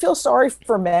really, I feel sorry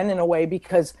for men in a way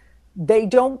because they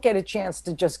don't get a chance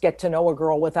to just get to know a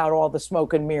girl without all the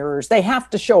smoke and mirrors. They have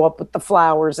to show up with the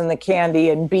flowers and the candy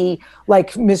and be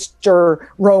like Mr.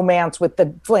 Romance with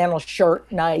the flannel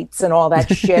shirt nights and all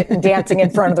that shit and dancing in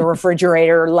front of the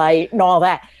refrigerator light and all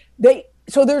that.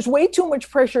 So there's way too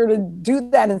much pressure to do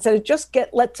that instead of just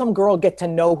let some girl get to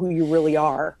know who you really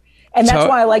are. And that's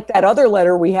why I like that other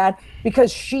letter we had,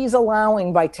 because she's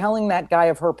allowing, by telling that guy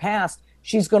of her past,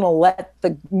 she's going to let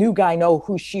the new guy know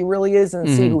who she really is and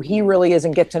see who he really is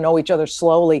and get to know each other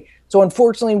slowly. So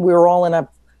unfortunately, we're all in a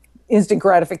instant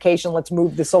gratification, let's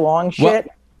move this along shit. Well,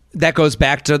 that goes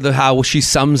back to how she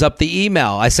sums up the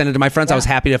email. I sent it to my friends. Yeah. I was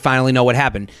happy to finally know what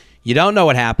happened. You don't know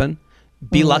what happened.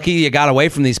 Be lucky you got away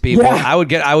from these people. Yeah. I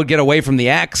would get away from the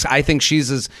ex. I think she's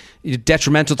as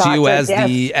detrimental to you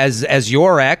as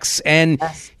your ex. And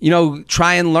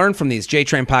try and learn from these.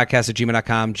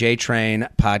 JTrainPodcast@gmail.com.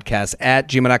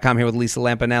 JTrainPodcast@gmail.com. Here with Lisa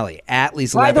Lampanelli at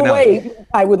Lisa Lampanelli. By the way,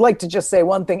 I would like to just say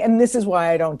one thing, and this is why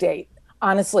I don't date.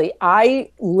 Honestly, I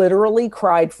literally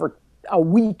cried for a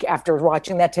week after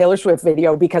watching that Taylor Swift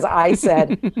video because I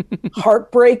said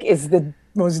heartbreak is the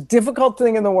most difficult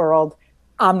thing in the world.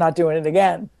 I'm not doing it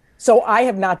again. So I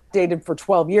have not dated for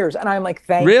 12 years. And I'm like,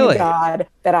 thank you, God,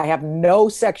 that I have no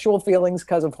sexual feelings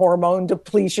because of hormone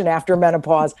depletion after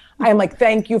menopause. I'm like,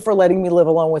 thank you for letting me live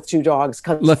alone with 2 dogs.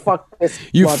 Because fuck this.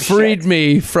 You freed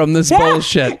me from this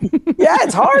bullshit. Yeah,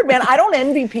 it's hard, man. I don't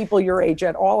envy people your age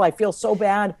at all. I feel so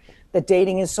bad that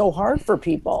dating is so hard for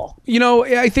people.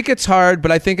 I think it's hard,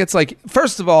 but I think it's like,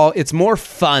 first of all, it's more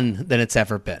fun than it's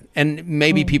ever been. And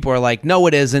maybe people are like, no,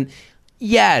 it isn't.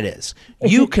 Yeah, it is.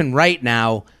 You can right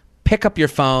now pick up your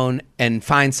phone and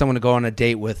find someone to go on a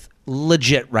date with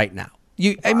legit right now.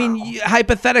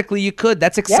 Hypothetically, you could.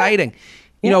 That's exciting.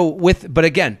 Yeah. But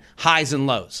again, highs and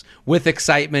lows. With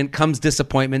excitement comes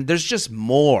disappointment. There's just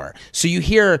more. So you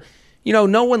hear,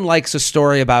 no one likes a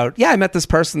story about, I met this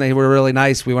person. They were really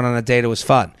nice. We went on a date. It was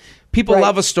fun. People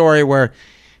love a story where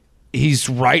he's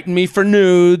writing me for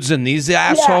nudes and these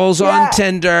assholes on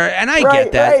Tinder. And I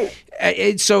get that. Right.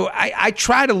 So I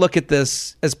try to look at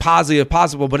this as positive as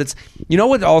possible, but it's,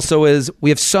 what also is, we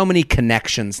have so many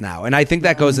connections now. And I think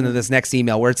that goes into this next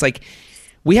email where it's like,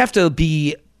 we have to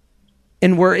be,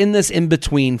 and we're in this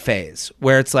in-between phase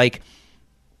where it's like,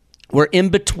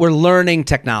 we're learning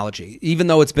technology. Even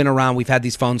though it's been around, we've had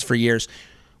these phones for years.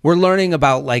 We're learning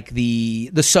about like the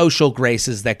social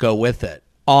graces that go with it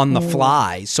on the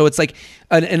fly. So it's like,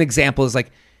 an example is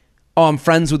like, oh, I'm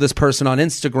friends with this person on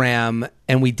Instagram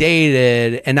and we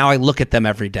dated and now I look at them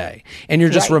every day. And you're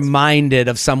just reminded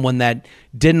of someone that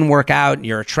didn't work out and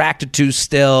you're attracted to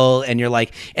still. And you're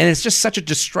like, and it's just such a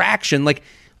distraction. Like,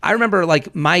 I remember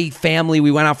like my family,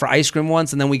 we went out for ice cream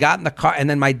once and then we got in the car and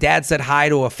then my dad said hi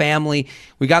to a family.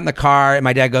 We got in the car and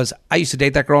my dad goes, I used to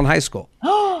date that girl in high school.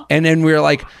 And then we were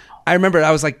like, I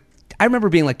remember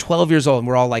being like 12 years old and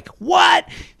we're all like, what?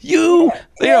 You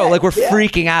know, like we're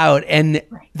freaking out. And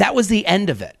that was the end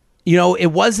of it. You know, it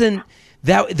wasn't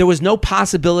that there was no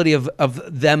possibility of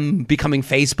them becoming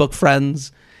Facebook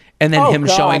friends and then him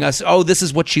showing us, oh, this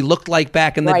is what she looked like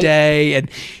back in the day.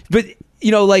 But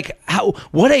you know, like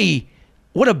what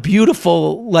a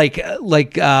beautiful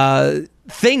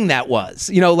thing that was,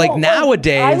 you know, like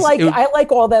nowadays. I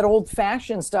like all that old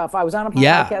fashioned stuff. I was on a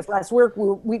podcast last week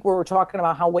where we were talking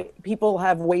about how people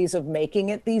have ways of making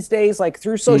it these days, like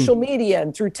through social media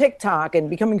and through TikTok and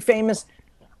becoming famous.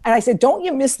 And I said, don't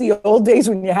you miss the old days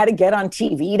when you had to get on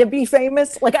TV to be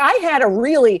famous? Like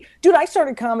I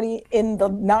started comedy in the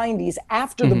 90s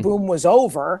after the boom was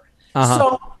over.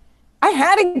 So I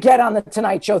had to get on the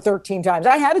Tonight Show 13 times.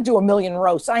 I had to do a million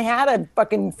roasts. I had to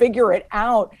fucking figure it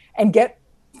out and get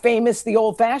famous the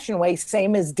old-fashioned way,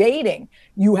 same as dating.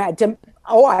 You had to,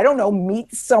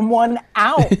 meet someone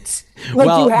out.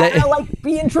 You had to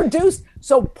be introduced.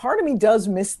 So part of me does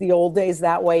miss the old days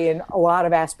that way in a lot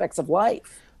of aspects of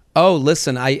life. Oh,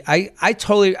 listen, I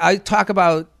talk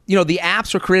about, you know, the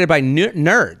apps were created by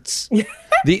nerds.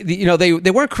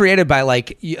 They weren't created by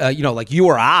like you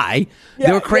or I.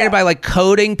 They were created by like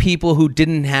coding people who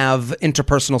didn't have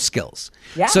interpersonal skills.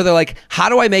 Yeah. So they're like, how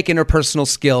do I make interpersonal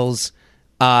skills?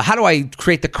 How do I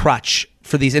create the crutch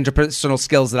for these interpersonal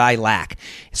skills that I lack?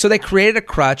 So they created a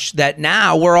crutch that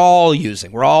now we're all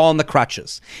using. We're all on the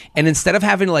crutches. And instead of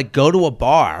having to like go to a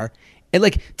bar and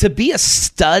like to be a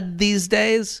stud these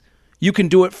days, you can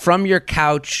do it from your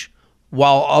couch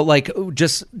while like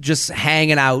just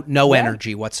hanging out, no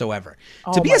energy whatsoever.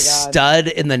 To be a stud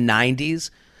in the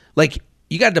 90s, like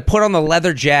you got to put on the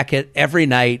leather jacket every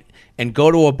night and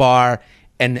go to a bar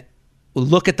and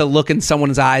look at the look in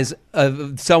someone's eyes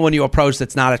of someone you approach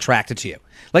that's not attracted to you.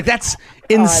 Like that's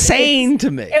insane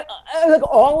to me. Like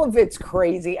all of it's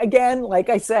crazy. Again, like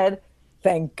I said,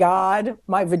 thank God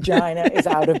my vagina is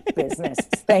out of business.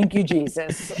 Thank you,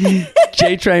 Jesus.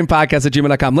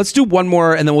 JTrainPodcast@gmail.com. Let's do one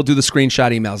more and then we'll do the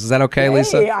screenshot emails. Is that okay,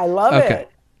 Lisa? I love it.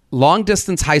 Long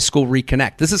distance high school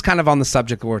reconnect. This is kind of on the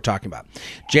subject that we're talking about.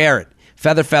 Jared,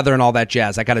 feather, and all that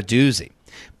jazz. I got a doozy.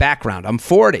 Background, I'm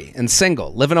 40 and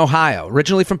single, live in Ohio,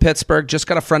 originally from Pittsburgh, just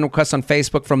got a friend request on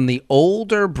Facebook from the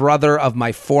older brother of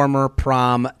my former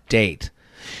prom date.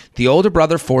 The older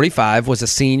brother, 45, was a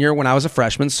senior when I was a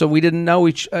freshman, so we didn't know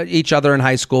each other in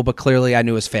high school, but clearly I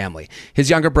knew his family. His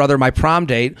younger brother, my prom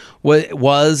date,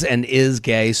 was and is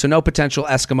gay, so no potential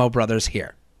Eskimo brothers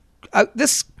here.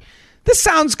 This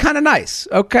sounds kind of nice.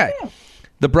 Okay. Yeah.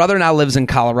 The brother now lives in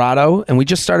Colorado, and we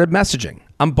just started messaging.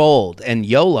 I'm bold and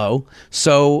YOLO,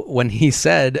 so when he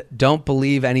said, don't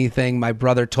believe anything my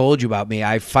brother told you about me,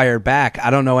 I fired back. I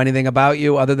don't know anything about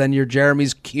you other than you're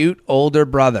Jeremy's cute older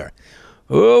brother.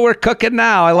 Ooh, we're cooking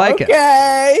now. I like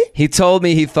it. He told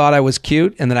me he thought I was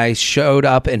cute and that I showed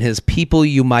up in his people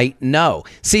you might know.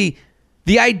 See,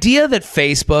 the idea that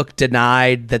Facebook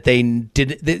denied that they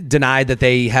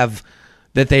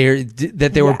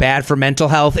were bad for mental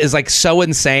health is like so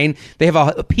insane. They have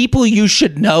a people you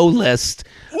should know list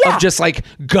of just like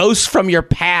ghosts from your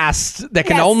past that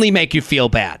can only make you feel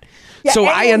bad. Yeah, so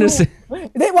I understand. Why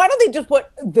don't they just put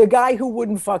the guy who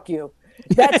wouldn't fuck you?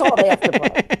 That's all they have to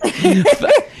put.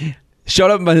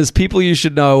 Showed up as people you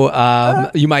should know,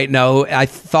 you might know. I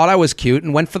thought I was cute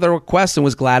and went for the request and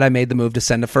was glad I made the move to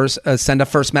send a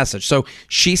first message. So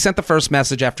she sent the first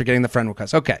message after getting the friend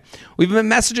request. Okay, we've been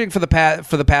messaging for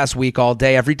the past week all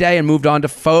day, every day, and moved on to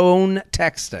phone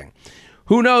texting.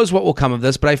 Who knows what will come of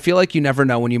this, but I feel like you never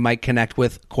know when you might connect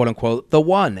with, quote unquote, the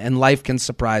one, and life can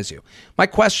surprise you. My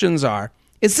questions are,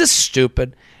 is this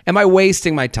stupid? Am I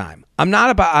wasting my time? I'm not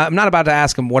about to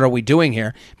ask him, what are we doing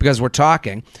here? Because we're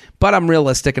talking, but I'm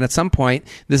realistic. And at some point,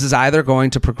 this is either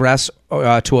going to progress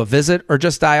to a visit or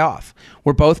just die off.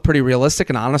 We're both pretty realistic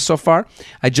and honest so far.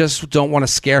 I just don't want to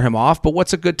scare him off, but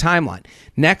what's a good timeline?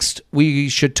 Next, we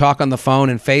should talk on the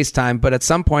phone and FaceTime, but at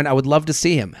some point, I would love to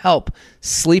see him. Help.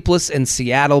 Sleepless in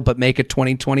Seattle, but make it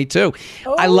 2022.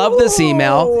 Oh, I love this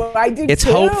email. I do It's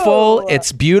too. Hopeful.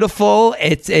 It's beautiful.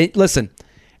 Listen,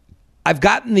 I've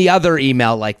gotten the other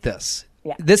email like this.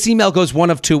 Yeah. This email goes one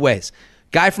of two ways.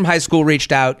 Guy from high school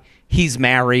reached out. He's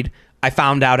married. I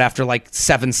found out after like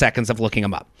 7 seconds of looking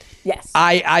him up. Yes.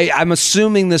 I'm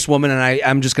assuming this woman, and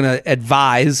I'm just going to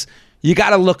advise,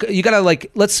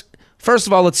 let's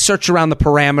search around the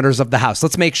parameters of the house.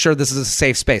 Let's make sure this is a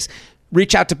safe space.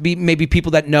 Reach out to maybe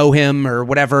people that know him or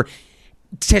whatever.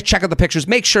 Check out the pictures.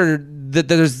 Make sure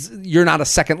that you're not a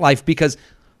second life, because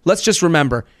let's just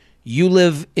remember, you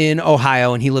live in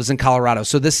Ohio and he lives in Colorado.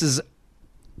 So this is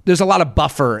there's a lot of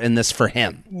buffer in this for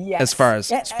him. Yes. As far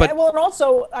as, and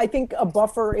also I think a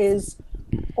buffer is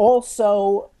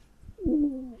also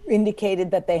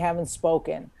indicated that they haven't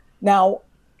spoken. Now,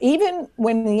 even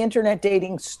when the internet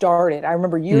dating started, I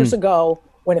remember years ago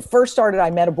when it first started, I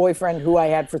met a boyfriend who I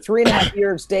had for 3.5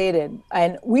 years dated,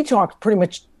 and we talked pretty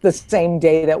much the same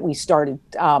day that we started,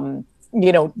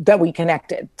 that we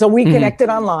connected. So we connected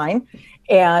online,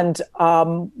 and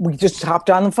we just hopped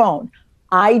on the phone.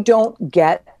 I don't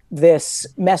get this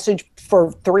message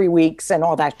for 3 weeks and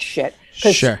all that shit.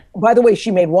 Sure. By the way,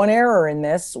 she made one error in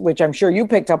this, which I'm sure you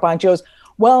picked up on. She goes,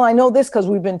 well, I know this because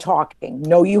we've been talking.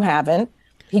 No, you haven't.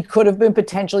 He could have been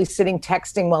potentially sitting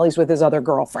texting while he's with his other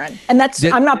girlfriend. And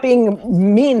I'm not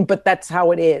being mean, but that's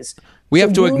how it is. We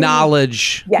have to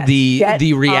acknowledge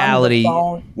the reality.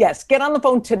 Yes, get on the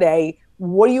phone today.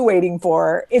 What are you waiting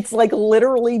for? It's like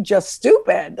literally just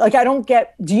stupid. Like, I don't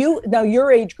get, now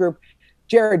your age group,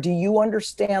 Jared, do you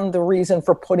understand the reason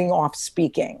for putting off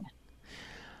speaking?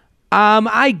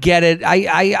 I get it.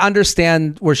 I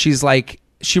understand where she's like,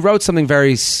 she wrote something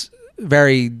very,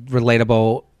 very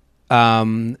relatable.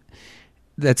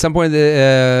 At some point,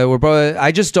 we're both,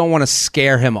 I just don't want to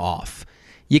scare him off.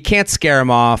 You can't scare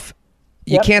him off.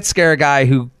 You can't scare a guy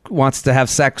who wants to have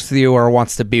sex with you or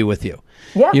wants to be with you.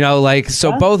 Yeah.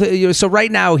 So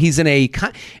right now he's in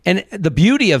and the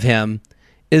beauty of him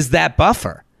is that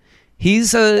buffer.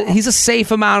 He's a safe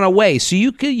amount away. So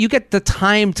you get the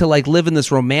time to like live in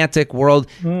this romantic world.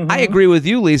 I agree with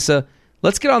you, Lisa.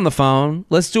 Let's get on the phone.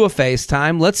 Let's do a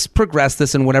FaceTime. Let's progress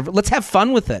this and whatever. Let's have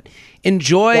fun with it.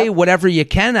 Enjoy whatever you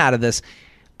can out of this.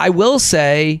 I will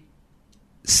say,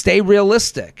 stay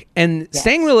realistic. And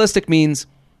staying realistic means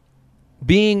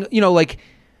being, like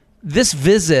this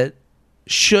visit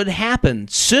should happen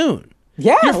soon.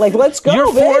 Yeah, let's go.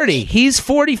 You're 40. Bitch. He's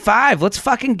 45. Let's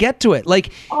fucking get to it.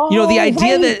 The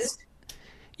idea that,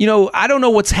 I don't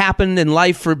know what's happened in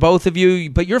life for both of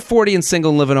you, but you're 40 and single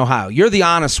and live in Ohio. You're the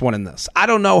honest one in this. I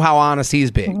don't know how honest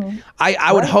he's being.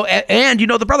 I would hope, and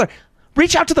the brother,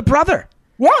 reach out to the brother.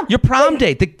 Yeah. Your prom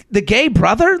date, the gay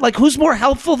brother, who's more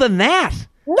helpful than that?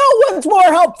 No one's more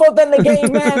helpful than the gay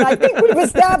man. I think we've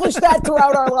established that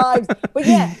throughout our lives. But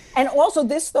yeah, and also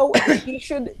this though,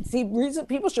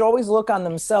 people should always look on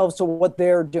themselves to what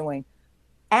they're doing.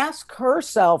 Ask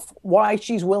herself why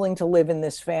she's willing to live in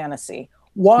this fantasy.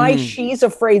 Why she's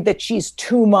afraid that she's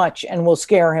too much and will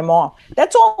scare him off.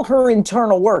 That's all her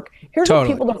internal work. Here's what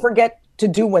people don't forget to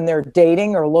do when they're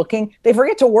dating or looking. They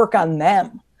forget to work on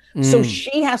them. So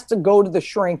she has to go to the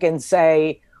shrink and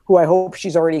say, who I hope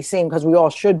she's already seen because we all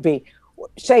should be,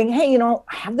 saying, hey, I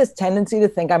have this tendency to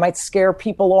think I might scare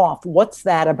people off. What's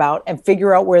that about? And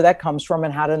figure out where that comes from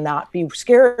and how to not be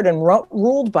scared and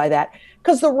ruled by that.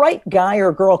 Because the right guy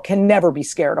or girl can never be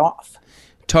scared off.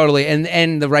 Totally.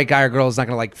 And the right guy or girl is not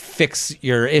going to fix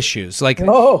your issues.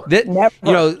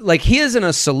 Never. He isn't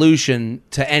a solution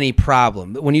to any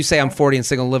problem. When you say I'm 40 and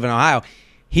single and live in Ohio,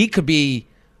 he could be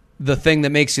the thing that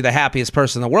makes you the happiest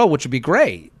person in the world, which would be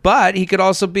great. But he could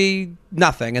also be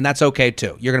nothing, and that's okay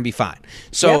too. You're going to be fine.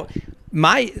 So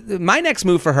my next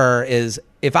move for her is,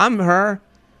 if I'm her,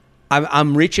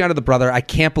 I'm reaching out to the brother. I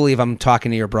can't believe I'm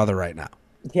talking to your brother right now.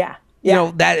 Yeah.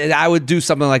 That I would do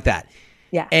something like that.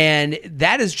 Yeah. And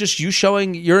that is just you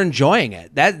showing you're enjoying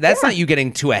it. That's not you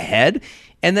getting too ahead.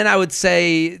 And then I would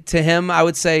say to him,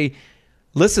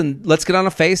 listen, let's get on a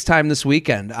FaceTime this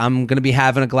weekend. I'm going to be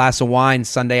having a glass of wine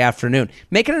Sunday afternoon.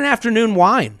 Make it an afternoon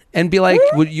wine and be like,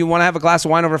 would you want to have a glass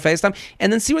of wine over FaceTime?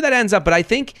 And then see where that ends up. But I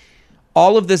think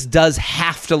all of this does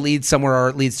have to lead somewhere, or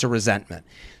it leads to resentment.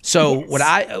 So what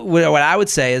I would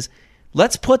say is,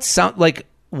 let's put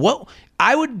what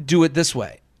I would do it this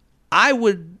way. I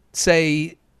would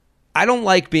say, I don't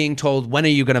like being told, when are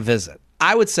you going to visit?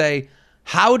 I would say,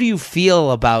 how do you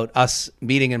feel about us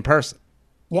meeting in person?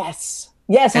 Yes,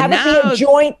 have it be a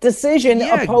joint decision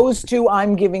opposed to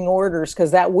I'm giving orders,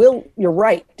 because you're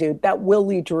right, dude, that will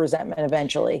lead to resentment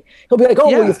eventually. He'll be like,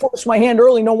 well, you forced my hand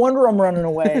early, no wonder I'm running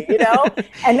away,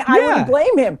 And I wouldn't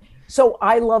blame him. So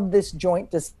I love this joint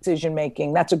decision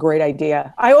making. That's a great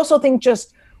idea. I also think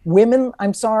just women,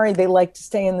 I'm sorry, they like to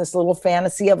stay in this little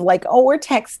fantasy of we're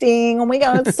texting. Oh my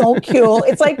God, it's so cute.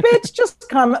 It's like, bitch, just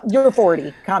you're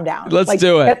 40, calm down. Let's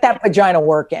do it. Get that vagina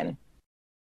working.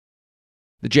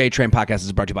 The J Train podcast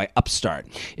is brought to you by Upstart.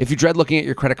 If you dread looking at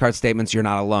your credit card statements, you're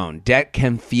not alone. Debt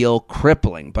can feel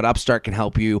crippling, but Upstart can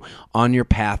help you on your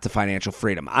path to financial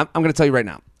freedom. I'm going to tell you right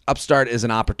now, Upstart is an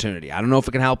opportunity. I don't know if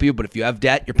it can help you, but if you have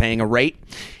debt, you're paying a rate,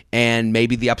 and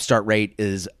maybe the Upstart rate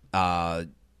is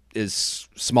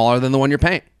smaller than the one you're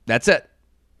paying. That's it.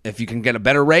 If you can get a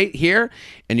better rate here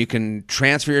and you can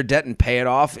transfer your debt and pay it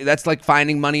off, that's like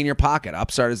finding money in your pocket.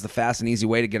 Upstart is the fast and easy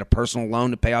way to get a personal loan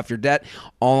to pay off your debt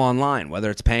all online, whether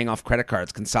it's paying off credit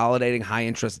cards, consolidating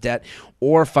high-interest debt,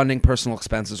 or funding personal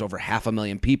expenses. Over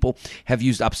 500,000 people have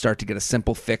used Upstart to get a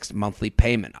simple fixed monthly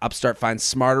payment. Upstart finds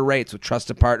smarter rates with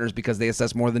trusted partners because they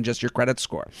assess more than just your credit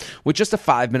score. With just a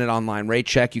 5-minute online rate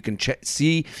check, you can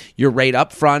see your rate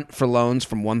up front for loans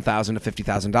from $1,000 to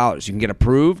 $50,000. You can get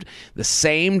approved the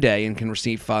same day and can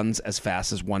receive funds as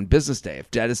fast as one business day.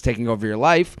 If debt is taking over your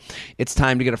life, it's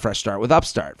time to get a fresh start with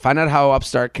Upstart. Find out how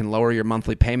Upstart can lower your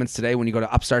monthly payments today when you go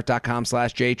to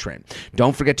upstart.com/JTrain.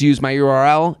 Don't forget to use my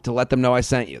URL to let them know I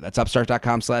sent you. That's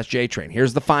upstart.com/JTrain.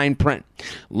 Here's the fine print.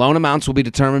 Loan amounts will be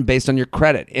determined based on your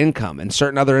credit, income, and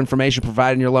certain other information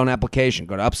provided in your loan application.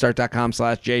 Go to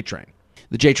upstart.com/JTrain.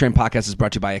 The J-Train podcast is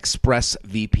brought to you by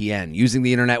ExpressVPN. Using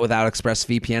the internet without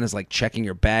ExpressVPN is like checking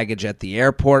your baggage at the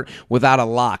airport without a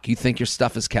lock. You think your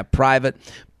stuff is kept private,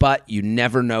 but you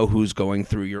never know who's going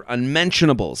through your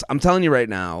unmentionables. I'm telling you right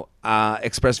now,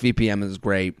 ExpressVPN is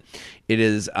great. It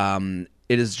is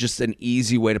just an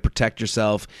easy way to protect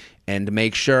yourself and to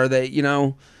make sure that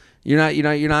you're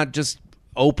not just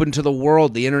open to the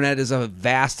world. The internet is a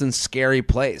vast and scary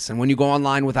place. And when you go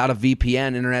online without a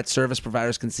VPN, internet service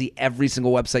providers can see every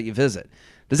single website you visit.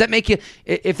 Does that make you,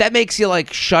 if that makes you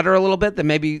like shudder a little bit, then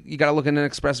maybe you got to look into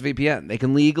ExpressVPN. They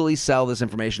can legally sell this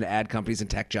information to ad companies and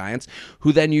tech giants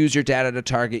who then use your data to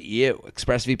target you.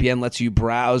 ExpressVPN lets you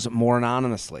browse more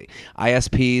anonymously.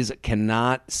 ISPs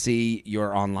cannot see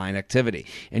your online activity.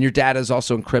 And your data is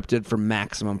also encrypted for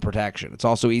maximum protection. It's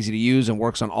also easy to use and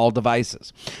works on all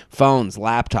devices, phones,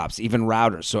 laptops, even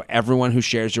routers, so everyone who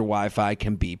shares your Wi-Fi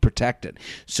can be protected.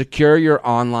 Secure your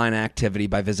online activity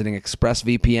by visiting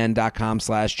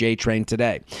expressvpn.com/JTrain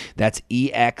today. That's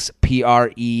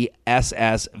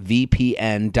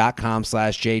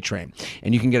expressvpn.com/JTrain.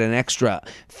 And you can get an extra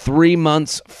 3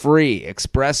 months free.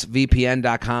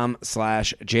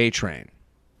 expressvpn.com/JTrain.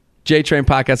 JTrain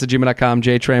Podcast at gmail.com,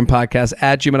 JTrain Podcast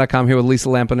at gmail.com, here with Lisa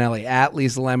Lampanelli at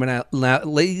Lisa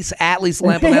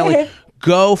Lampanelli.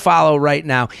 Go follow right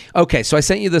now. Okay, so I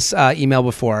sent you this email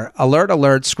before. Alert,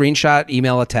 screenshot,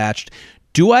 email attached.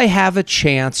 Do I have a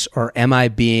chance or am I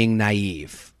being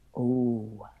naive?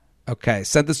 Ooh. Okay,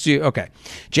 sent this to you. Okay.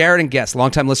 Jared and Guest,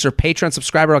 longtime listener, Patreon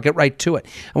subscriber. I'll get right to it.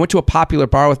 I went to a popular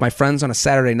bar with my friends on a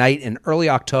Saturday night in early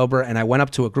October, and I went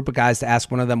up to a group of guys to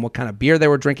ask one of them what kind of beer they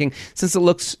were drinking, since it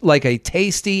looks like a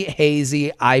tasty,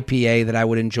 hazy IPA that I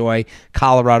would enjoy.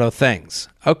 Colorado things.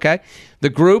 Okay. The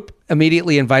group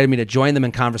immediately invited me to join them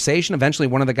in conversation. Eventually,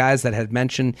 one of the guys that had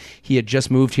mentioned he had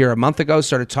just moved here a month ago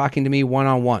started talking to me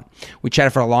one-on-one. We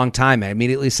chatted for a long time. I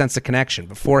immediately sensed a connection.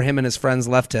 Before him and his friends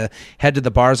left to head to the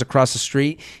bars across the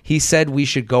street, he said we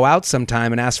should go out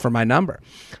sometime and ask for my number.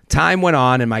 Time went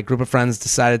on, and my group of friends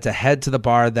decided to head to the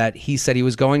bar that he said he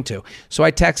was going to. So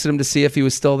I texted him to see if he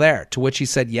was still there, to which he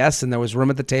said yes, and there was room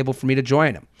at the table for me to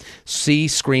join him. See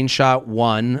screenshot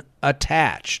 1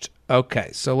 attached. Okay,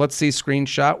 so let's see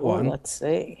screenshot 1. Let's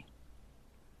see.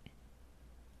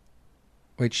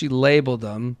 Wait, she labeled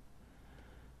them.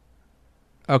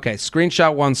 Okay,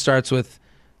 screenshot 1 starts with,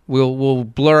 we'll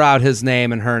blur out his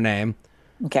name and her name.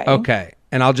 Okay. Okay,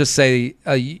 and I'll just say,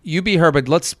 you be her, but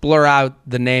let's blur out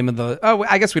the name of the,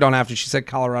 I guess we don't have to. She said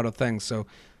Colorado things, so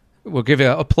we'll give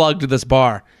you a plug to this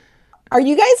bar. Are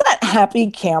you guys at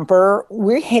Happy Camper?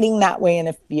 We're heading that way in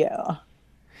a few.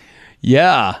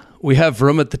 Yeah, we have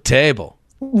room at the table.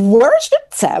 Where's the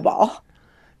table?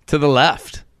 To the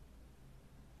left.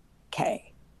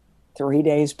 Okay. 3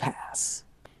 days pass.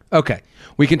 Okay.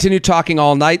 We continued talking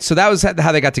all night. So that was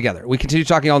how they got together. We continued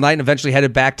talking all night and eventually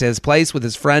headed back to his place with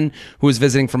his friend who was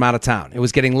visiting from out of town. It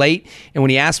was getting late, and when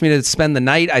he asked me to spend the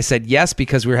night, I said yes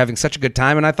because we were having such a good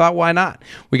time, and I thought, why not?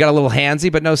 We got a little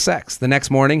handsy, but no sex. The next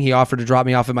morning, he offered to drop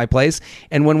me off at my place,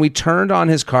 and when we turned on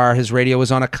his car, his radio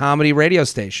was on a comedy radio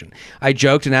station. I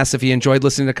joked and asked if he enjoyed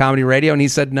listening to comedy radio, and he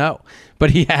said no. But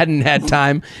he hadn't had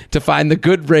time to find the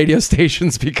good radio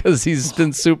stations because he's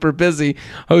been super busy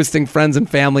hosting friends and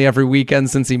family every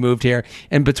weekend since he moved here.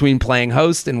 And between playing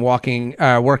host and working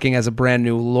as a brand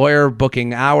new lawyer,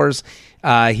 booking hours,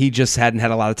 he just hadn't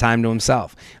had a lot of time to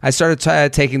himself. I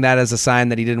started taking that as a sign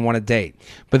that he didn't want to date.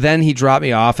 But then he dropped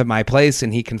me off at my place,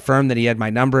 and he confirmed that he had my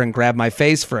number and grabbed my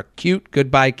face for a cute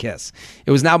goodbye kiss.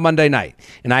 It was now Monday night,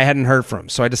 and I hadn't heard from him,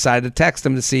 so I decided to text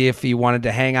him to see if he wanted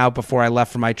to hang out before I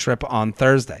left for my trip on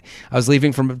Thursday. I was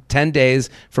leaving for 10 days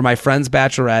for my friend's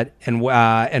bachelorette and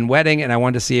wedding, and I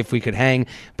wanted to see if we could hang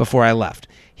before I left.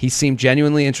 He seemed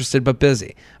genuinely interested but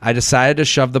busy. I decided to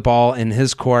shove the ball in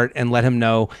his court and let him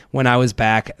know when I was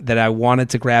back that I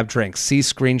wanted to grab drinks. See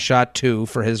screenshot 2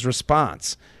 for his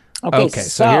response. Okay,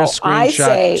 so here's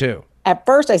screenshot 2. At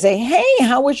first I say, hey,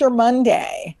 how was your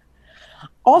Monday?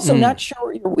 Also, not sure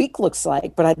what your week looks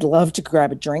like, but I'd love to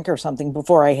grab a drink or something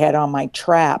before I head on my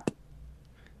trap.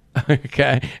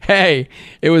 Okay. Hey,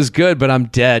 it was good, but I'm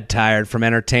dead tired from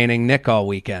entertaining Nick all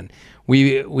weekend.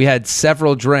 We had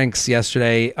several drinks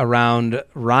yesterday around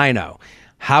Rhino.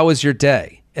 How was your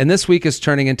day? And this week is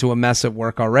turning into a mess at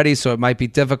work already, so it might be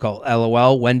difficult.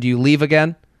 LOL. When do you leave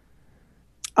again?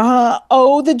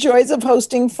 The joys of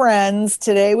hosting friends.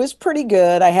 Today was pretty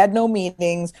good. I had no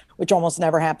meetings, which almost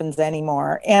never happens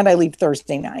anymore. And I leave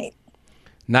Thursday night.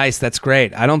 Nice. That's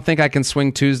great. I don't think I can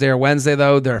swing Tuesday or Wednesday,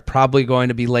 though. They're probably going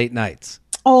to be late nights.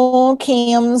 Oh,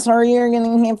 Cam, sorry you're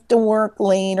going to have to work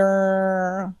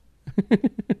later.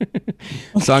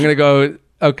 So I'm going to go,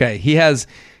 okay, he has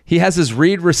his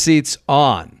read receipts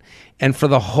on. And for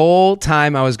the whole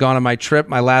time I was gone on my trip,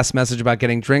 my last message about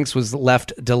getting drinks was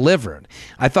left delivered.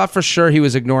 I thought for sure he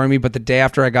was ignoring me, but the day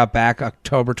after I got back,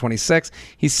 October 26th,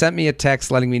 he sent me a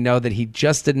text letting me know that he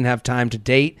just didn't have time to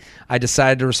date. I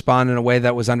decided to respond in a way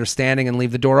that was understanding and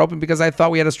leave the door open because I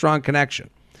thought we had a strong connection.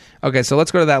 Okay, so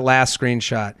let's go to that last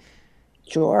screenshot.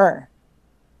 Sure.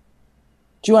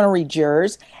 Do you want to read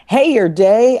yours? Hey,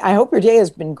 I hope your day has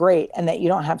been great and that you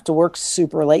don't have to work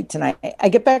super late tonight. I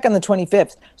get back on the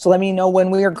 25th, so let me know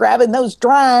when we are grabbing those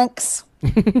drinks.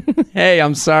 Hey,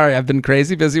 I'm sorry. I've been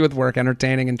crazy busy with work,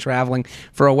 entertaining, and traveling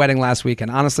for a wedding last week. And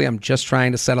honestly, I'm just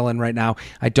trying to settle in right now.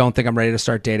 I don't think I'm ready to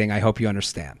start dating. I hope you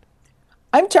understand.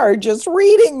 I'm tired just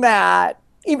reading that.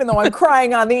 Even though I'm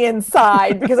crying on the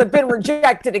inside because I've been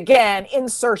rejected again.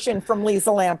 Insertion from Lisa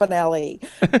Lampanelli.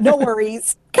 No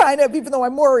worries. Kind of, even though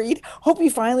I'm worried. Hope you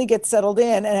finally get settled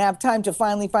in and have time to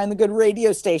finally find the good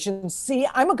radio station. See,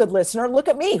 I'm a good listener. Look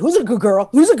at me. Who's a good girl?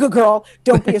 Who's a good girl?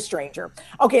 Don't be a stranger.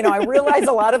 Okay, now I realize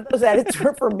a lot of those edits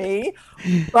were for me,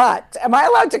 but am I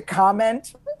allowed to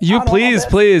comment? You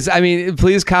please. I mean,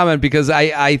 please comment because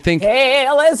I think...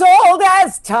 Tale as old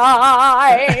as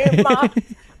time.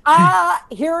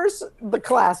 Here's the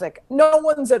classic. No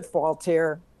one's at fault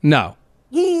here. No.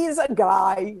 He's a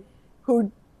guy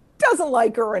who doesn't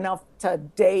like her enough to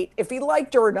date. If he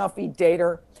liked her enough, he'd date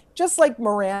her. Just like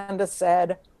Miranda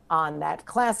said on that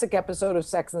classic episode of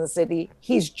Sex and the City,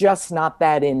 he's just not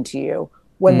that into you.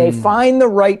 When they find the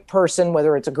right person,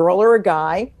 whether it's a girl or a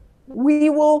guy, we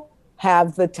will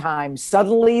have the time.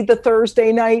 Suddenly the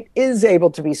Thursday night is able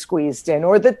to be squeezed in,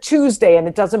 or the Tuesday, and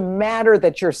it doesn't matter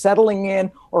that you're settling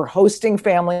in or hosting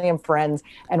family and friends,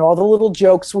 and all the little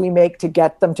jokes we make to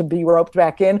get them to be roped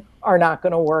back in are not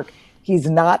going to work. He's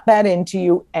not that into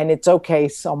you, and it's okay.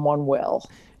 Someone will.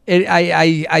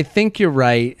 I think you're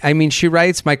right. I mean, she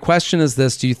writes, my question is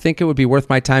this. Do you think it would be worth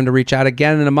my time to reach out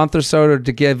again in a month or so, or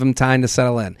to give him time to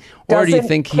settle in? Or do you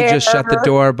think he just shut the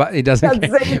door, but he doesn't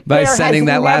care by sending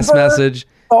that last message?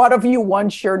 Thought of you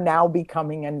once. You're now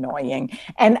becoming annoying.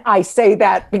 And I say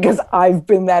that because I've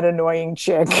been that annoying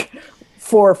chick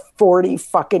for 40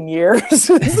 fucking years.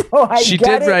 So she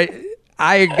did right.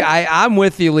 I'm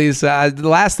with you, Lisa. The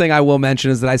last thing I will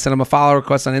mention is that I sent him a follow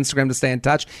request on Instagram to stay in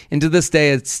touch, and to this day,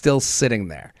 it's still sitting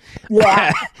there.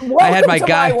 Yeah, I had my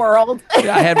guy world.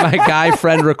 I had my guy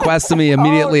friend request to me,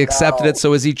 immediately accepted it.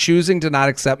 So is he choosing to not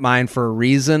accept mine for a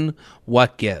reason?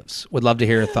 What gives? Would love to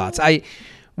hear your thoughts.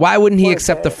 Why wouldn't he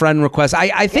accept the friend request?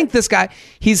 I think this guy,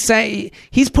 he's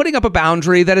putting up a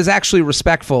boundary that is actually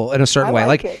respectful in a certain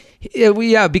way.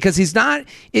 Because he's not,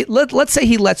 let's say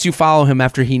he lets you follow him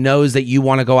after he knows that you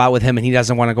want to go out with him and he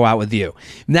doesn't want to go out with you.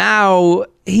 Now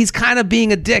he's kind of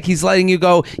being a dick. He's letting you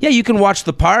go, yeah, you can watch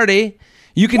the party.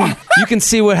 You can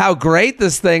see how great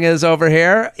this thing is over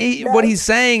here. What he's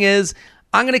saying is,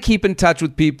 I'm going to keep in touch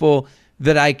with people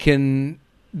that I can,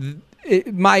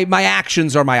 my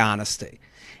actions are my honesty.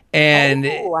 And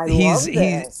but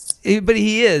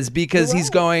he is, because he's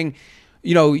going,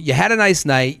 you had a nice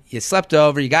night, you slept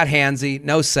over, you got handsy,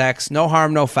 no sex, no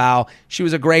harm, no foul. She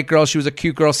was a great girl. She was a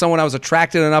cute girl, someone I was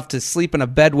attracted enough to sleep in a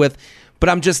bed with, but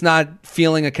I'm just not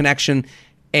feeling a connection.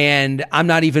 And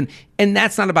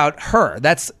that's not about her.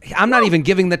 I'm not even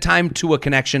giving the time to a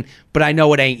connection, but I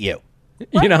know it ain't you,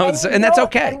 right. And that's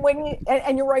okay.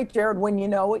 And you're right, Jared, when you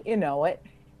know it, you know it.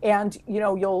 And,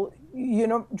 do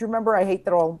you remember, I hate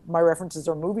that all my references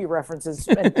are movie references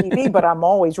and TV, but I'm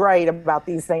always right about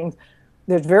these things.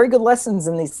 There's very good lessons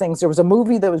in these things. There was a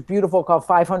movie that was beautiful called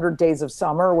 500 Days of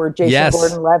Summer, where Jason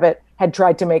Gordon-Levitt had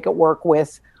tried to make it work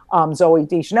with Zooey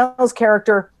Deschanel's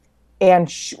character.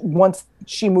 And once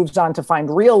she moves on to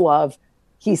find real love,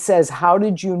 he says, how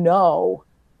did you know?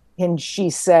 And she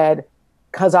said,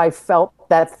 because I felt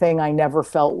that thing I never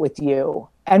felt with you.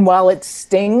 And while it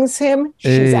stings him,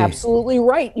 she's absolutely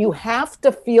right. You have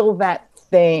to feel that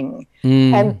thing.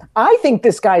 And I think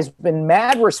this guy's been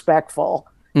mad respectful.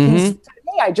 He's said,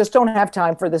 hey, I just don't have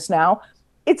time for this now.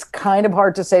 It's kind of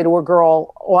hard to say to a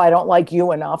girl, oh, I don't like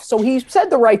you enough. So he said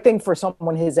the right thing for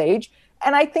someone his age.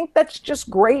 And I think that's just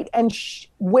great. And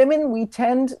women,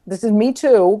 this is me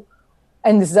too,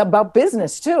 and this is about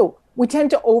business too, we tend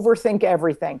to overthink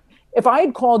everything. If I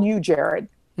had called you, Jared,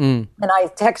 and I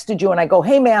texted you and I go,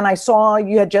 hey, man, I saw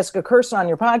you had Jessica Kirsten on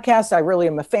your podcast. I really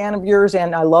am a fan of yours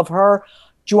and I love her.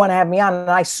 Do you want to have me on? And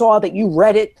I saw that you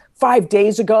read it 5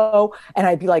 days ago. And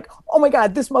I'd be like, oh my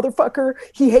God, this motherfucker,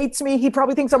 he hates me. He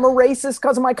probably thinks I'm a racist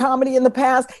because of my comedy in the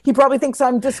past. He probably thinks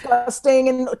I'm disgusting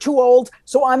and too old.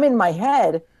 So I'm in my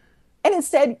head. And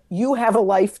instead, you have a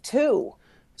life too.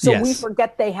 So we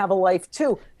forget they have a life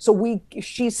too. So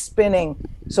she's spinning.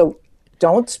 So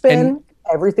don't spin.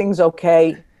 Everything's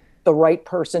okay. The right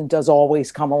person does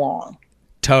always come along.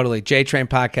 Totally.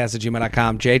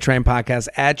 jtrainpodcast@gmail.com.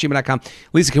 jtrainpodcast@gmail.com.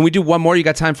 Lisa, can we do one more? You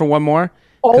got time for one more?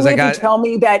 Only if you tell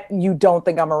me that you don't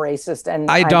think I'm a racist. And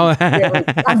I don't.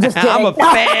 I'm just kidding. I'm a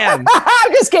fan.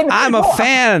 I'm just kidding. I'm a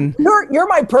fan. You're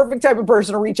my perfect type of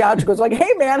person to reach out to. Goes like,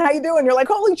 hey man, how you doing? You're like,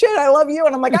 holy shit, I love you.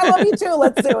 And I'm like, I love you too.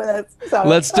 Let's do it. So,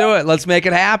 let's do it. Let's make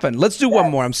it happen. Let's do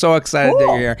one more. I'm so excited that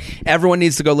you're here. Everyone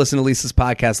needs to go listen to Lisa's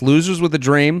podcast, Losers with a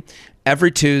Dream, every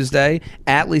Tuesday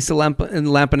at Lisa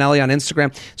Lampanelli on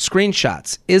Instagram.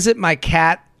 Screenshots. Is it my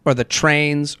cat or the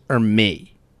trains or me?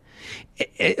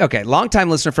 Okay,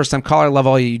 long-time listener, first-time caller, love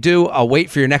all you do. I'll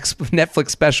wait for your next Netflix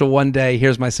special one day.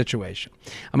 Here's my situation.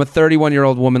 I'm a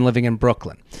 31-year-old woman living in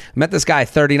Brooklyn. I met this guy,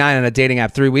 39, on a dating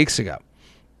app 3 weeks ago.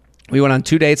 We went on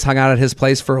 2 dates, hung out at his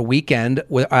place for a weekend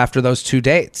after those 2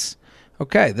 dates.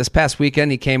 Okay, this past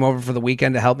weekend, he came over for the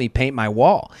weekend to help me paint my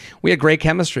wall. We had great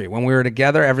chemistry. When we were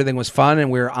together, everything was fun, and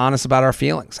we were honest about our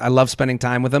feelings. I love spending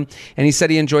time with him, and he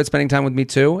said he enjoyed spending time with me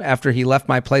too. After he left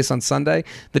my place on Sunday,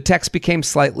 the text became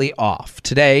slightly off.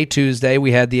 Today, Tuesday,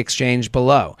 we had the exchange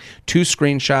below. 2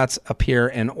 screenshots appear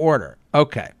in order.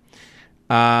 Okay.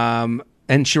 And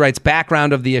she writes,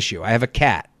 background of the issue. I have a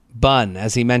cat. Bun,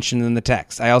 as he mentioned in the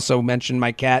text. I also mentioned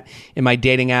my cat in my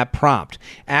dating app prompt.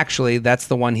 Actually, that's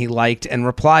the one he liked and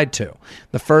replied to.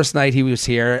 The first night he was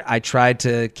here, I tried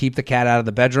to keep the cat out of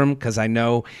the bedroom because I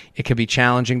know it could be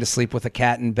challenging to sleep with a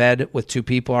cat in bed with 2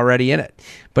 people already in it.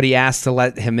 But he asked to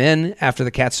let him in after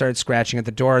the cat started scratching at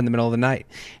the door in the middle of the night.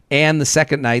 And the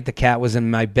second night, the cat was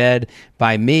in my bed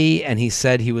by me, and he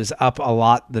said he was up a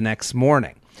lot the next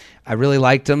morning. I really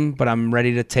liked him, but I'm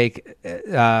ready to take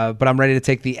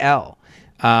the L.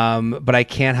 But I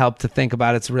can't help to think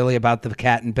about it's really about the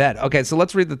cat in bed. Okay, so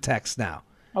let's read the text now.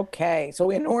 Okay, so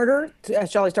in order,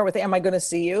 shall I start with, am I going to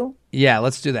see you? Yeah,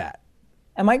 let's do that.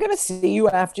 Am I going to see you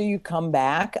after you come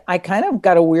back? I kind of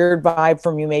got a weird vibe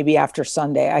from you maybe after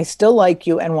Sunday. I still like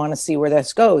you and want to see where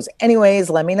this goes. Anyways,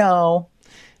 let me know.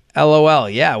 LOL,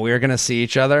 yeah, we're going to see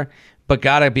each other. But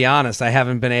gotta be honest, I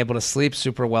haven't been able to sleep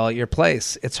super well at your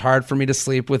place. It's hard for me to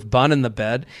sleep with Bun in the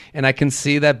bed, and I can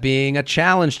see that being a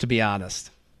challenge, to be honest.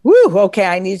 Woo, okay,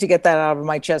 I need to get that out of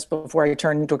my chest before I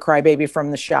turn into a crybaby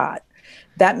from the shot.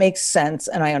 That makes sense,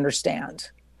 and I understand.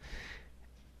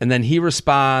 And then he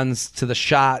responds to the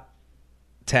shot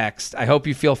text. I hope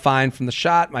you feel fine from the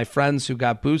shot. My friends who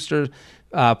got booster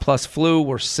plus flu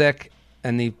were sick,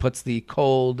 and he puts the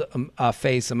cold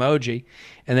face emoji.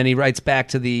 And then he writes back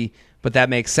to the but that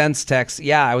makes sense text.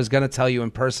 Yeah, I was going to tell you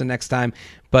in person next time,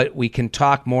 but we can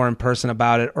talk more in person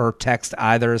about it, or text.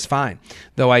 Either is fine.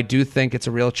 Though I do think it's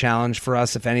a real challenge for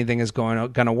us if anything is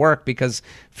going to work, because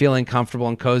feeling comfortable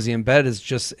and cozy in bed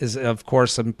is of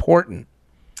course important.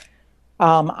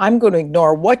 I'm going to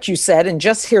ignore what you said and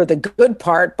just hear the good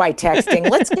part by texting.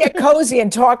 Let's get cozy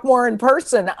and talk more in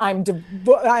person. I'm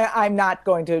not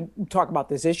going to talk about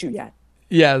this issue yet.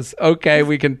 Yes. Okay.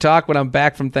 We can talk when I'm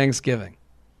back from Thanksgiving.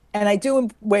 And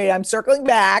I'm circling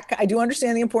back. I do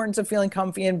understand the importance of feeling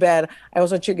comfy in bed. I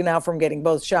also chicken out from getting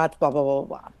both shots, blah, blah, blah,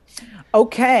 blah.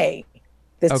 Okay.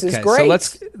 This is great.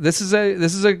 So this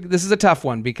is a tough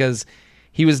one, because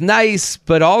he was nice,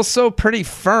 but also pretty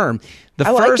firm.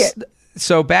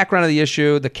 So background of the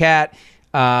issue, the cat,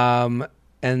 and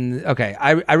okay,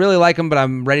 I really like him, but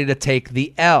I'm ready to take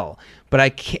the L. But I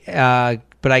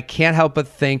can't help but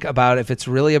think about if it's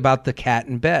really about the cat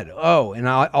in bed. Oh, and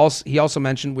he also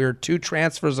mentioned we're 2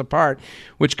 transfers apart,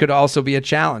 which could also be a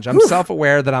challenge. I'm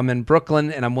self-aware that I'm in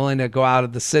Brooklyn and I'm willing to go out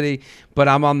of the city, but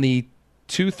I'm on the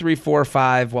 2, 3, 4,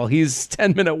 5 while he's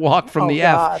 10-minute walk from the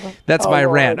God. F. That's my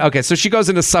Lord. rant. Okay, so she goes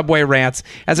into subway rants.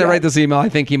 As I write this email, I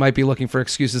think he might be looking for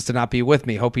excuses to not be with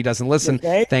me. Hope he doesn't listen.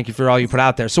 Okay. Thank you for all you put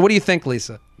out there. So what do you think,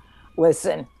 Lisa?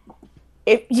 Listen,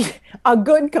 a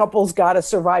good couple's got to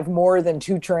survive more than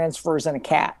 2 transfers and a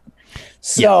cat.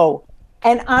 So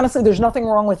And honestly, there's nothing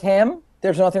wrong with him.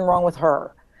 There's nothing wrong with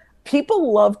her.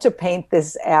 People love to paint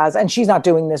this as, and she's not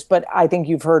doing this, but I think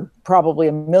you've heard probably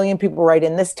a million people write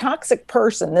in, this toxic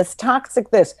person, this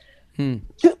toxic this.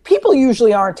 People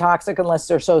usually aren't toxic unless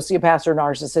they're sociopaths or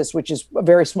narcissists, which is a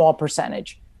very small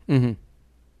percentage. Mm-hmm.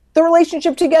 The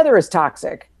relationship together is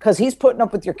toxic because he's putting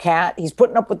up with your cat, he's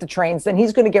putting up with the trains, then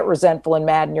he's going to get resentful and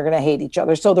mad and you're going to hate each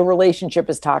other. So the relationship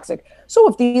is toxic. So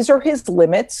if these are his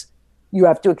limits, you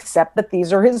have to accept that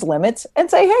these are his limits and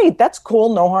say, hey, that's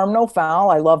cool. No harm, no foul.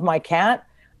 I love my cat.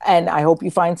 And I hope you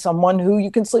find someone who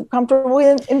you can sleep comfortably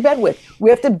in bed with. We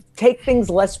have to take things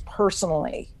less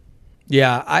personally.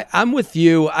 Yeah, I'm with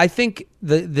you. I think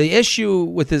the issue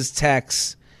with his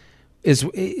texts is,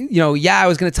 I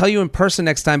was going to tell you in person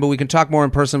next time, but we can talk more in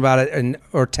person about it,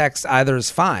 or text, either is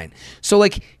fine. So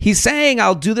like he's saying,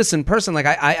 I'll do this in person. Like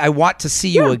I want to see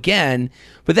you again.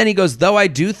 But then he goes, though I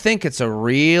do think it's a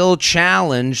real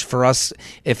challenge for us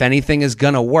if anything is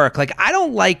going to work. Like I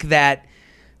don't like that,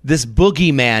 this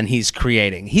boogeyman he's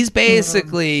creating. He's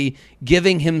basically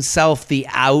giving himself the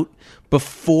out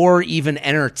before even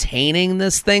entertaining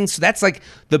this thing. So that's like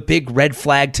the big red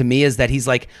flag to me, is that he's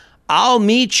like, I'll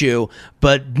meet you,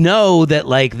 but know that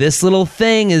like this little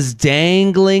thing is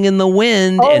dangling in the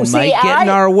wind might get in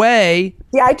our way.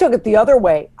 Yeah, I took it the other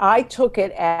way. I took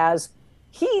it as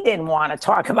he didn't want to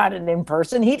talk about it in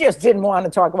person. He just didn't want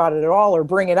to talk about it at all or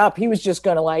bring it up. He was just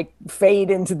going to like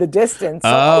fade into the distance.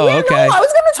 So, okay. No, I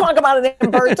was going to talk about it in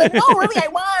person. No, really, I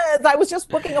was. I was just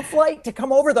booking a flight to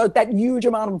come over that huge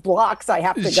amount of blocks I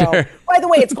have to go. By the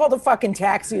way, it's called a fucking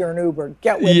taxi or an Uber.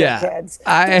 Get with it, kids.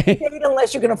 Don't date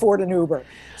unless you can afford an Uber.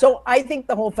 So I think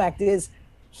the whole fact is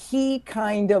he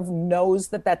kind of knows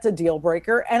that that's a deal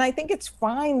breaker. And I think it's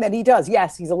fine that he does.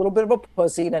 Yes, he's a little bit of a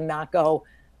pussy to not go,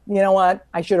 you know what,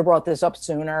 I should have brought this up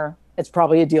sooner. It's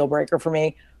probably a deal breaker for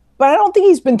me. But I don't think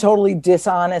he's been totally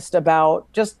dishonest about,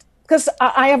 just because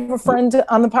I have a friend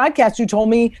on the podcast who told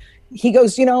me, he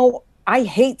goes, I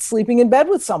hate sleeping in bed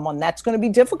with someone. That's going to be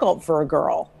difficult for a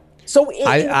girl. So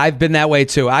I've been that way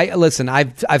too.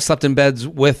 I've slept in beds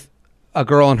with a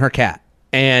girl and her cat,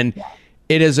 and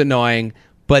it is annoying,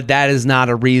 but that is not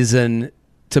a reason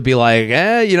to be like,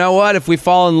 you know what, if we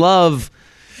fall in love,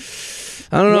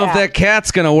 I don't know if that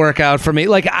cat's going to work out for me.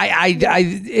 Like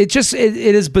it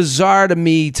is bizarre to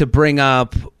me to bring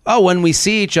up, when we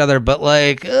see each other, but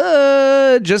like,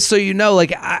 just so you know,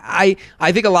 like I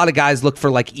think a lot of guys look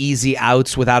for like easy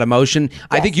outs without emotion. Yes.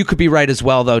 I think you could be right as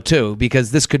well though too,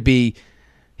 because this could be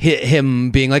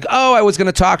him being like, I was going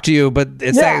to talk to you, but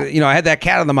it's that, I had that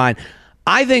cat on the mind.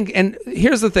 I think, and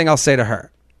here's the thing I'll say to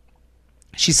her.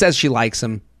 She says she likes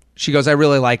him. She goes, I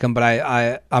really like him,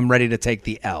 but I'm ready to take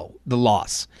the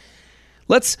loss.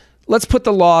 Let's put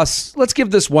the loss. Let's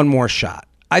give this one more shot.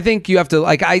 I think you have to,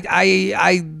 like,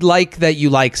 I like that you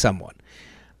like someone.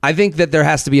 I think that there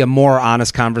has to be a more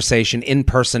honest conversation in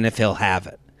person if he'll have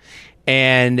it.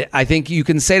 And I think you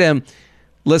can say to him,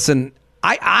 listen,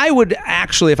 I would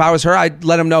actually, if I was her, I'd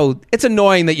let him know it's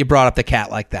annoying that you brought up the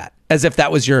cat like that, as if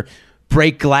that was your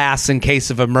break glass in case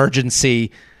of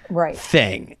emergency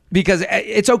thing. Because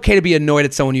it's okay to be annoyed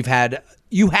at someone the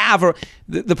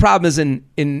problem is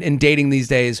in dating these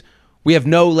days, we have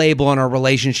no label on our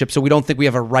relationship, so we don't think we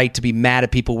have a right to be mad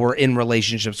at people we're in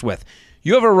relationships with.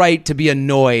 You have a right to be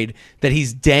annoyed that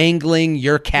he's dangling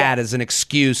your cat as an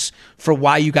excuse for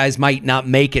why you guys might not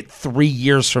make it 3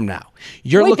 years from now.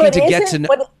 You're looking to get to know.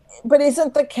 But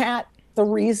isn't the cat the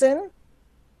reason?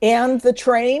 And the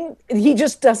train? He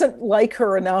just doesn't like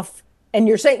her enough. And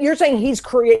you're saying he's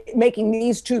making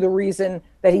these two the reason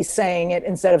that he's saying it,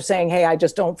 instead of saying, hey, I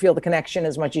just don't feel the connection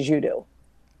as much as you do.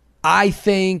 I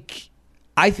think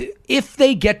if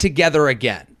they get together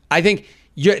again, I think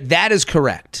that is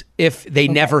correct. If they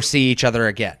never see each other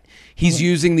again, he's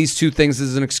using these two things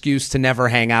as an excuse to never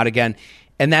hang out again.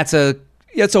 And that's a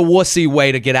wussy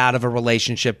way to get out of a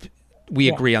relationship. We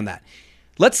agree on that.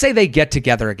 Let's say they get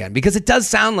together again, because it does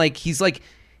sound like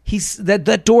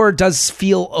that door does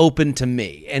feel open to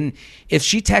me. And if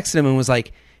she texted him and was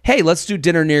like, hey, let's do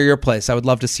dinner near your place, I would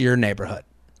love to see your neighborhood.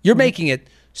 You're making it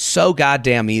so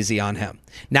goddamn easy on him.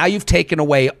 Now you've taken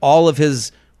away all of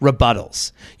his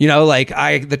rebuttals.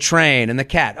 Like the train and the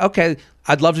cat. Okay,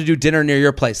 I'd love to do dinner near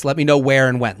your place. Let me know where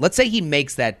and when. Let's say he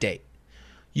makes that date.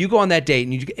 You go on that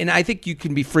date, and I think you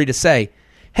can be free to say,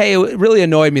 hey, it really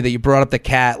annoyed me that you brought up the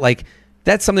cat. Like,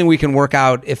 that's something we can work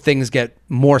out if things get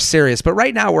more serious. But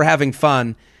right now we're having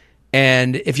fun.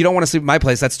 And if you don't want to sleep at my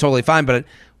place, that's totally fine. But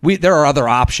there are other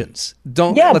options.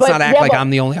 Let's not act like I'm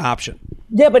the only option.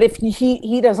 Yeah, but if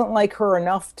he doesn't like her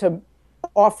enough to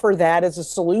offer that as a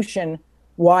solution,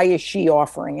 why is she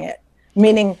offering it?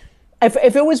 Meaning, if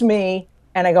it was me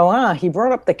And I go, he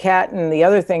brought up the cat and the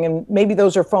other thing, and maybe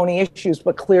those are phony issues,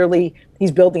 but clearly he's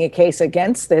building a case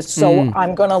against this. So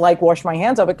I'm going to wash my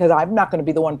hands of it because I'm not going to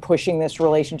be the one pushing this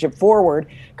relationship forward,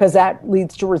 because that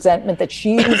leads to resentment that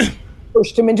she's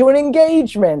pushed him into an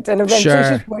engagement, and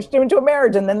eventually she's pushed him into a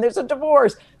marriage, and then there's a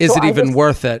divorce. Is it even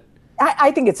worth it?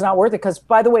 I think it's not worth it because,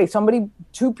 by the way,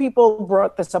 two people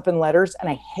brought this up in letters, and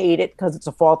I hate it because it's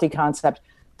a faulty concept.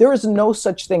 There is no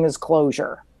such thing as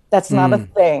closure. That's not a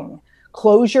thing.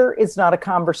 Closure is not a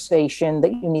conversation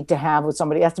that you need to have with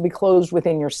somebody. It has to be closed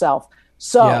within yourself.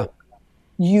 So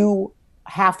you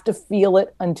have to feel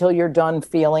it until you're done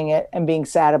feeling it and being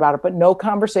sad about it. But no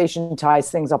conversation ties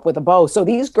things up with a bow. So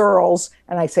these girls,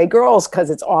 and I say girls because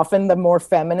it's often the more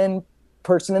feminine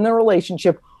person in the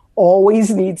relationship, always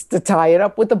needs to tie it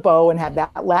up with a bow and have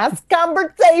that last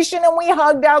conversation and we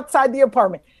hugged outside the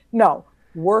apartment. No,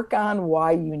 work on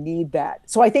why you need that.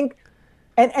 So I think,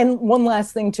 and one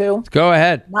last thing too. Go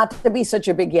ahead. Not to be such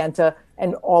a big yenta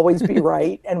and always be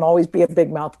right and always be a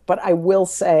big mouth, but I will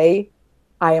say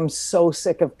I am so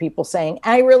sick of people saying,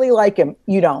 I really like him.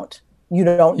 You don't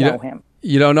know him.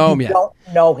 You don't know him yet. You don't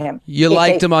know him. You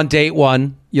liked him on date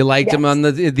one. You liked him on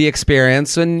the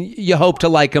experience, and you hope to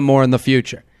like him more in the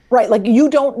future. Right. You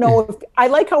don't know if I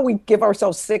like how we give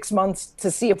ourselves 6 months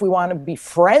to see if we want to be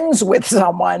friends with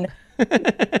someone.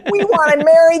 We want to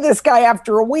marry this guy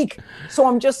after a week. So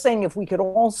I'm just saying, if we could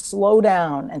all slow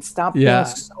down and stop being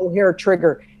so hair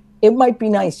trigger, it might be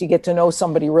nice. You get to know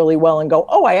somebody really well and go,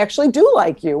 oh, I actually do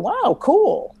like you. Wow,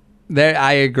 cool. There,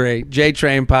 I agree.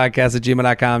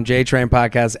 JTrainPodcast@gmail.com,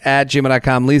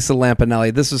 JTrainPodcast@gmail.com. Lisa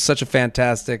Lampanelli, this was such a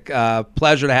fantastic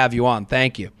pleasure to have you on.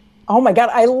 Thank you. Oh my God,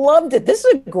 I loved it. This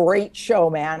is a great show,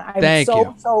 man. I'm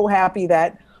so happy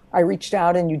that I reached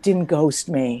out and you didn't ghost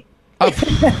me. Oh,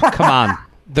 come on.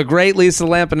 The great Lisa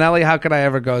Lampanelli. How could I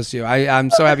ever ghost you? I'm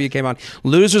so happy you came on.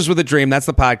 Losers with a Dream. That's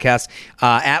the podcast.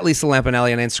 At Lisa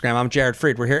Lampanelli on Instagram. I'm Jared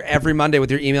Freed. We're here every Monday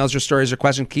with your emails, your stories, your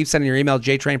questions. Keep sending your email,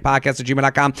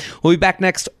 jtrainpodcast@gmail.com. We'll be back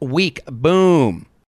next week. Boom.